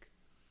Isaac,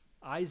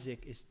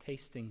 Isaac is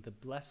tasting the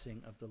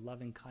blessing of the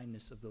loving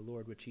kindness of the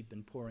Lord which he'd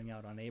been pouring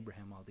out on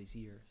Abraham all these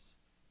years.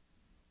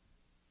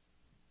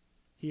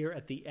 Here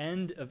at the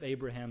end of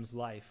Abraham's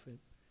life,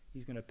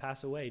 he's going to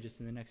pass away just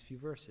in the next few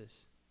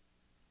verses.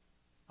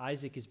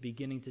 Isaac is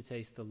beginning to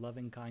taste the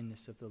loving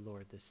kindness of the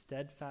Lord, the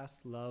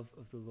steadfast love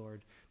of the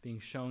Lord being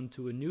shown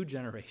to a new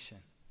generation.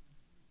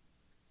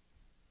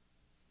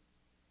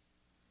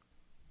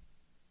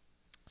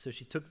 So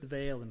she took the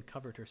veil and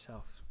covered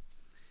herself.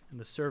 And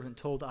the servant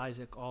told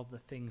Isaac all the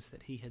things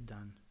that he had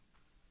done.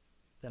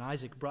 Then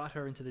Isaac brought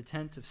her into the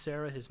tent of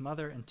Sarah his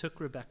mother and took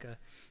Rebekah,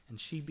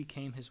 and she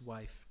became his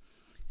wife,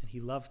 and he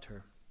loved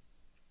her.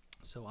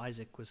 So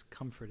Isaac was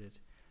comforted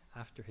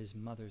after his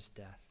mother's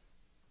death.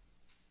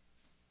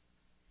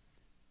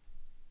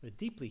 A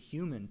deeply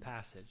human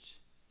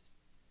passage.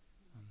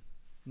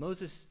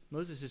 Moses'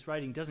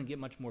 writing doesn't get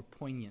much more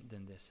poignant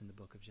than this in the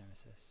book of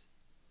Genesis.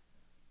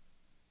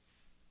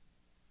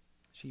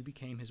 She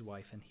became his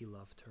wife, and he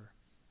loved her.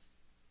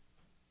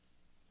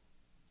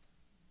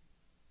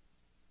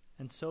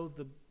 And so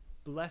the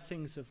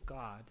blessings of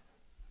God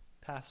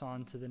pass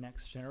on to the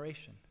next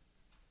generation.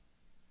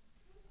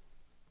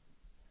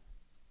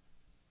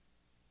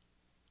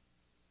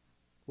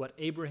 What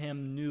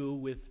Abraham knew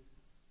with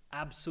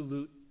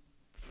absolute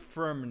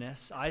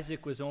firmness,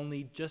 Isaac was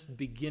only just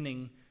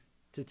beginning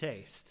to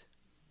taste.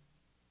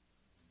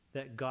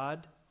 That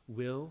God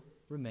will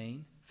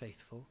remain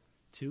faithful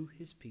to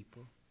his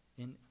people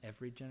in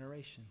every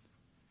generation.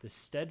 The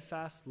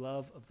steadfast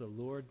love of the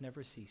Lord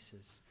never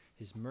ceases.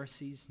 His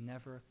mercies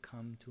never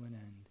come to an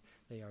end.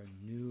 They are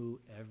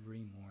new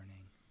every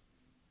morning.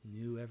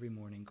 New every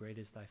morning. Great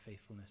is thy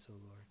faithfulness, O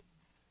Lord.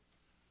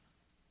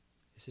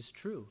 This is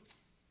true.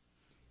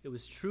 It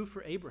was true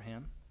for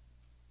Abraham.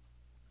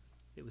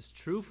 It was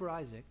true for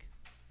Isaac.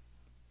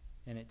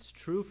 And it's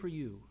true for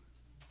you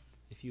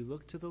if you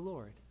look to the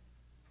Lord.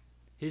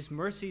 His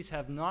mercies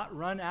have not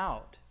run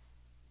out.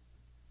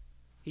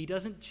 He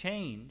doesn't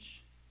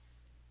change.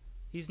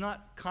 He's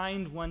not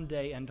kind one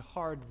day and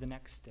hard the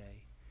next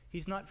day.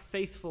 He's not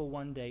faithful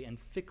one day and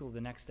fickle the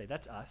next day.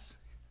 That's us.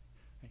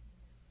 Right?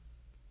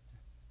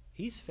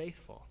 He's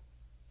faithful.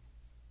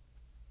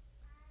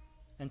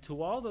 And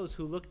to all those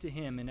who look to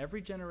him in every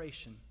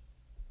generation,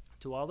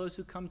 to all those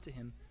who come to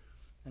him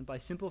and by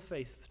simple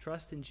faith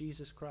trust in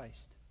Jesus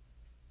Christ,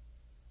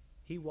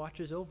 he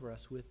watches over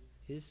us with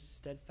his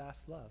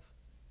steadfast love.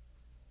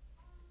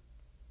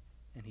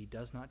 And he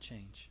does not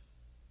change.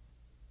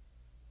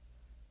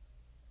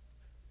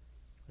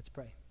 Let's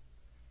pray.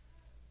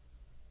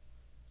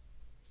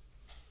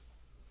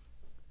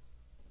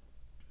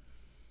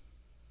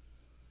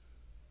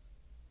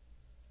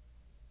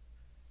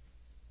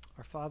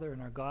 Our Father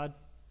and our God,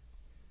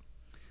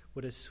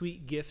 what a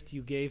sweet gift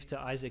you gave to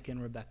Isaac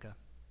and Rebekah.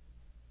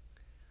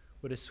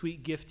 What a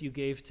sweet gift you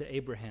gave to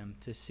Abraham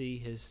to see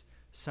his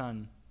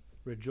son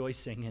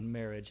rejoicing in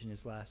marriage in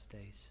his last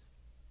days.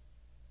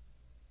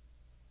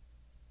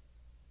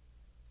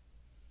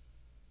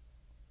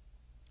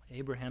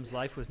 Abraham's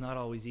life was not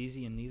always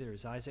easy, and neither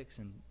is Isaac's,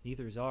 and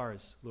neither is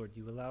ours. Lord,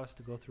 you allow us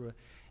to go through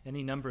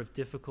any number of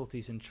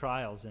difficulties and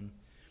trials, and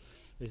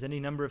there's any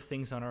number of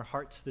things on our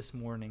hearts this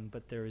morning,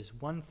 but there is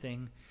one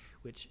thing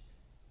which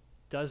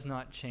does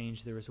not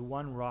change. There is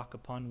one rock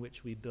upon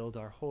which we build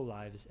our whole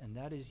lives, and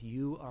that is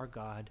you, our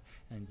God,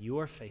 and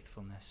your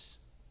faithfulness.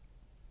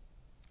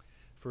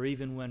 For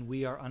even when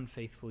we are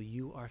unfaithful,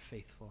 you are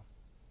faithful.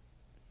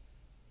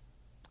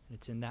 And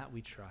it's in that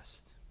we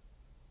trust.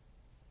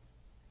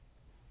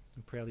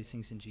 And pray all these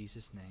things in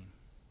Jesus' name.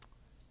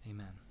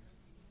 Amen.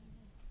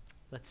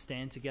 Let's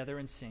stand together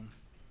and sing.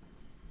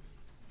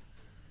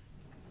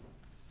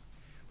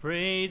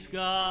 Praise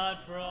God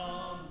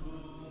from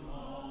whom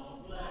all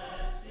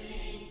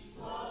blessings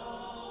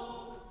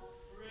flow.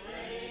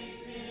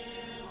 Praise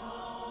him,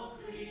 all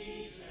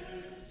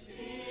creatures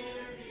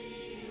near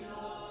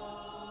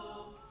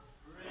below.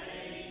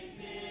 Praise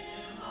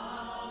him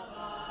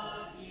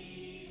above,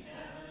 ye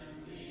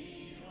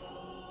heavenly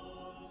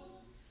hosts.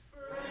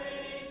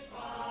 Praise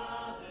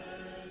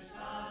Father,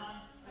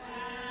 Son,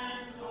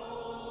 and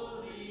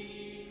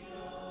Holy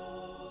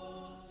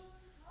Ghost.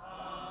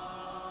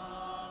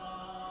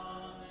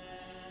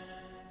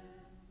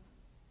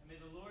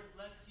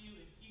 Bless you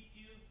and keep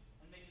you,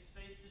 and make his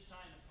face to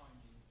shine upon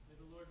you. May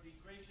the Lord be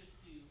gracious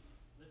to you,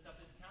 lift up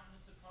his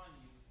countenance upon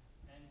you,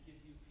 and give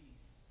you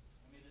peace.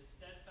 And may the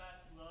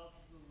steadfast love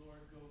of the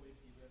Lord go with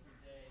you every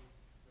day,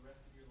 the rest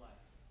of your life.